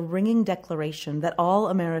has been a ringing declaration that all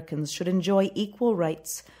Americans should enjoy equal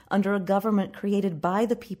rights under a government created by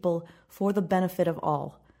the people for the benefit of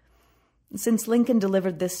all. Since Lincoln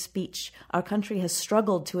delivered this speech, our country has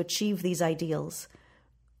struggled to achieve these ideals.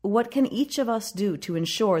 What can each of us do to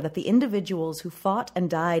ensure that the individuals who fought and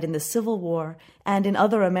died in the Civil War and in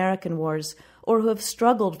other American wars, or who have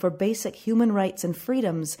struggled for basic human rights and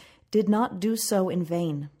freedoms, did not do so in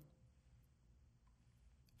vain?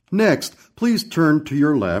 Next, please turn to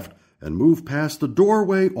your left and move past the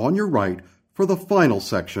doorway on your right for the final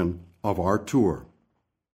section of our tour.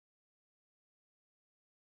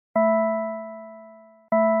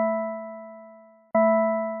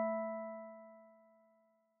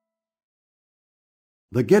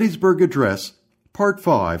 The Gettysburg Address, Part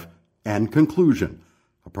 5, and Conclusion,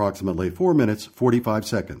 approximately 4 minutes, 45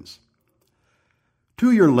 seconds.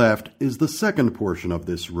 To your left is the second portion of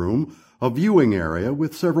this room, a viewing area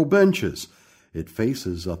with several benches. It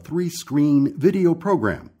faces a 3-screen video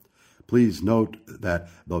program. Please note that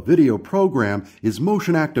the video program is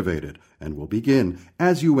motion activated and will begin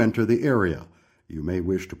as you enter the area. You may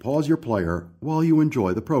wish to pause your player while you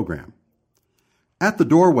enjoy the program. At the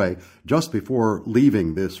doorway, just before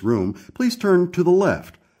leaving this room, please turn to the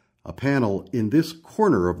left. A panel in this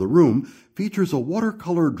corner of the room features a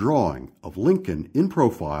watercolor drawing of Lincoln in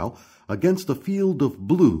profile against a field of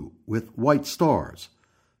blue with white stars.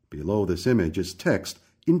 Below this image is text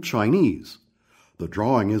in Chinese. The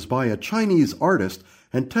drawing is by a Chinese artist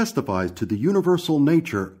and testifies to the universal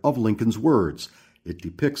nature of Lincoln's words. It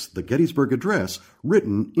depicts the Gettysburg Address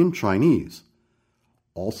written in Chinese.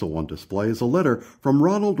 Also on display is a letter from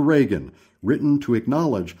Ronald Reagan, written to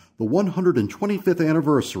acknowledge the 125th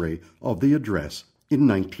anniversary of the address in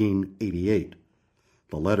 1988.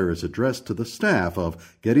 The letter is addressed to the staff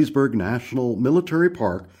of Gettysburg National Military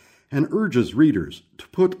Park and urges readers to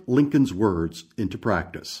put Lincoln's words into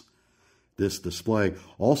practice. This display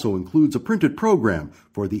also includes a printed program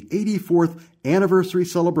for the 84th anniversary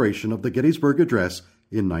celebration of the Gettysburg Address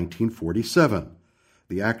in 1947.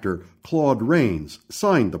 The actor Claude Rains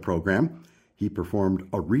signed the program. He performed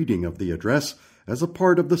a reading of the address as a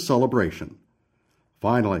part of the celebration.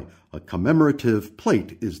 Finally, a commemorative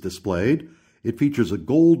plate is displayed. It features a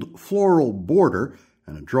gold floral border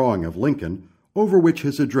and a drawing of Lincoln, over which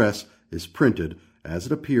his address is printed as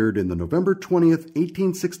it appeared in the November 20th,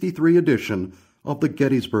 1863 edition of the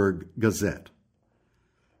Gettysburg Gazette.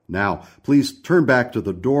 Now, please turn back to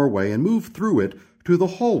the doorway and move through it to the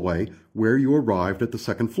hallway where you arrived at the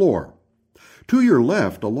second floor. To your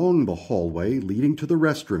left, along the hallway leading to the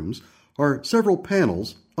restrooms, are several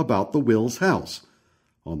panels about the Wills house.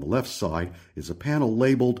 On the left side is a panel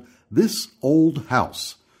labeled This Old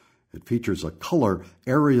House. It features a color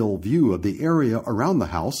aerial view of the area around the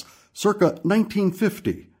house circa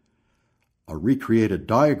 1950, a recreated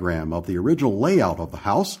diagram of the original layout of the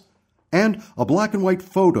house, and a black and white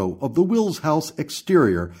photo of the Wills house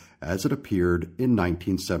exterior as it appeared in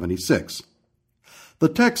 1976. The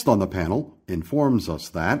text on the panel informs us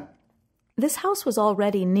that this house was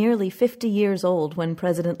already nearly 50 years old when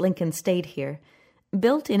President Lincoln stayed here.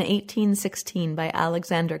 Built in 1816 by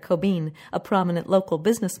Alexander Cobbin, a prominent local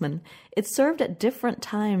businessman, it served at different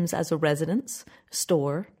times as a residence,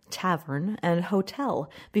 store, tavern, and hotel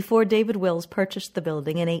before David Wills purchased the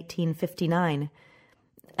building in 1859.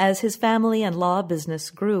 As his family and law business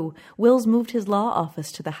grew, Wills moved his law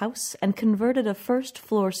office to the house and converted a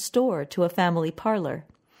first-floor store to a family parlor.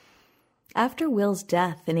 After Wills'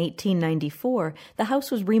 death in 1894, the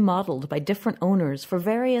house was remodeled by different owners for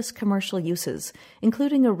various commercial uses,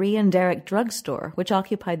 including a Rhea and Derrick drugstore, which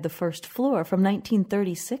occupied the first floor from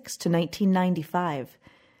 1936 to 1995.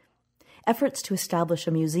 Efforts to establish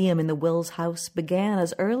a museum in the Wills house began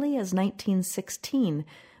as early as 1916,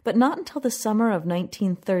 but not until the summer of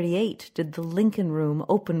 1938 did the Lincoln Room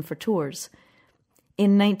open for tours.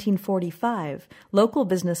 In 1945, local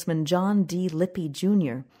businessman John D. Lippy,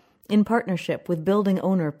 Jr., in partnership with building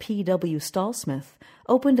owner P.W. Stallsmith,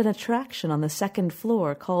 opened an attraction on the second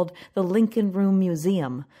floor called the Lincoln Room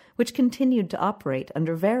Museum, which continued to operate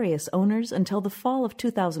under various owners until the fall of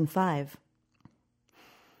 2005.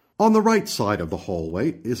 On the right side of the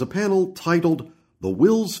hallway is a panel titled The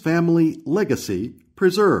Wills Family Legacy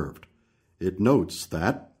Preserved. It notes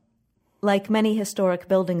that Like many historic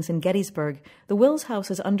buildings in Gettysburg, the Wills House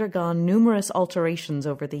has undergone numerous alterations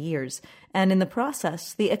over the years, and in the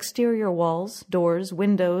process, the exterior walls, doors,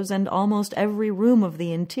 windows, and almost every room of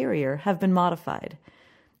the interior have been modified.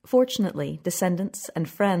 Fortunately, descendants and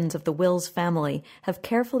friends of the Wills family have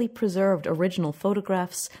carefully preserved original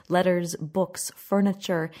photographs, letters, books,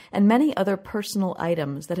 furniture, and many other personal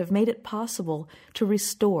items that have made it possible to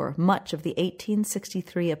restore much of the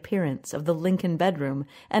 1863 appearance of the Lincoln bedroom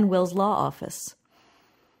and Wills Law Office.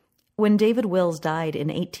 When David Wills died in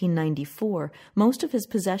 1894, most of his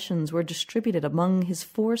possessions were distributed among his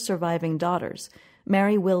 4 surviving daughters,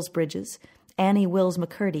 Mary Wills Bridges, Annie Wills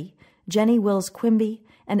McCurdy, Jenny Wills Quimby,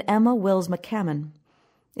 and Emma Wills McCammon.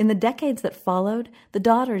 In the decades that followed, the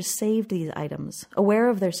daughters saved these items, aware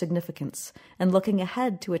of their significance, and looking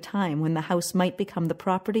ahead to a time when the house might become the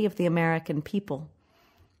property of the American people.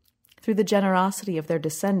 Through the generosity of their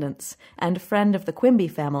descendants and friend of the Quimby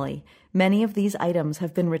family, many of these items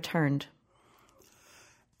have been returned.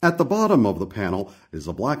 At the bottom of the panel is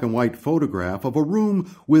a black and white photograph of a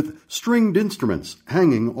room with stringed instruments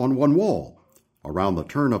hanging on one wall. Around the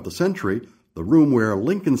turn of the century, the room where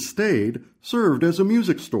Lincoln stayed served as a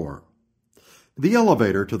music store. The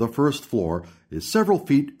elevator to the first floor is several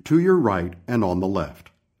feet to your right and on the left.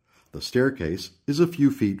 The staircase is a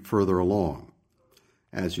few feet further along.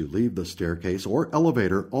 As you leave the staircase or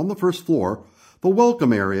elevator on the first floor, the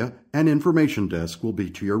welcome area and information desk will be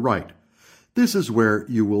to your right. This is where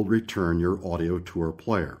you will return your audio tour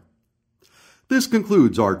player. This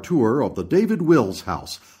concludes our tour of the David Wills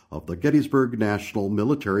House of the Gettysburg National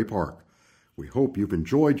Military Park. We hope you've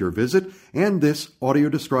enjoyed your visit and this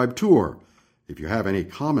audio-described tour. If you have any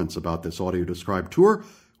comments about this audio-described tour,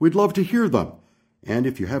 we'd love to hear them. And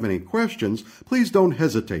if you have any questions, please don't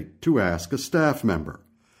hesitate to ask a staff member.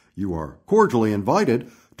 You are cordially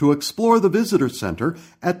invited to explore the Visitor Center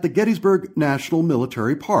at the Gettysburg National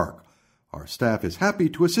Military Park. Our staff is happy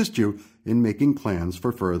to assist you in making plans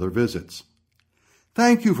for further visits.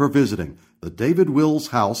 Thank you for visiting the David Wills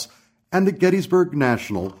House and the Gettysburg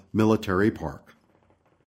National Military Park.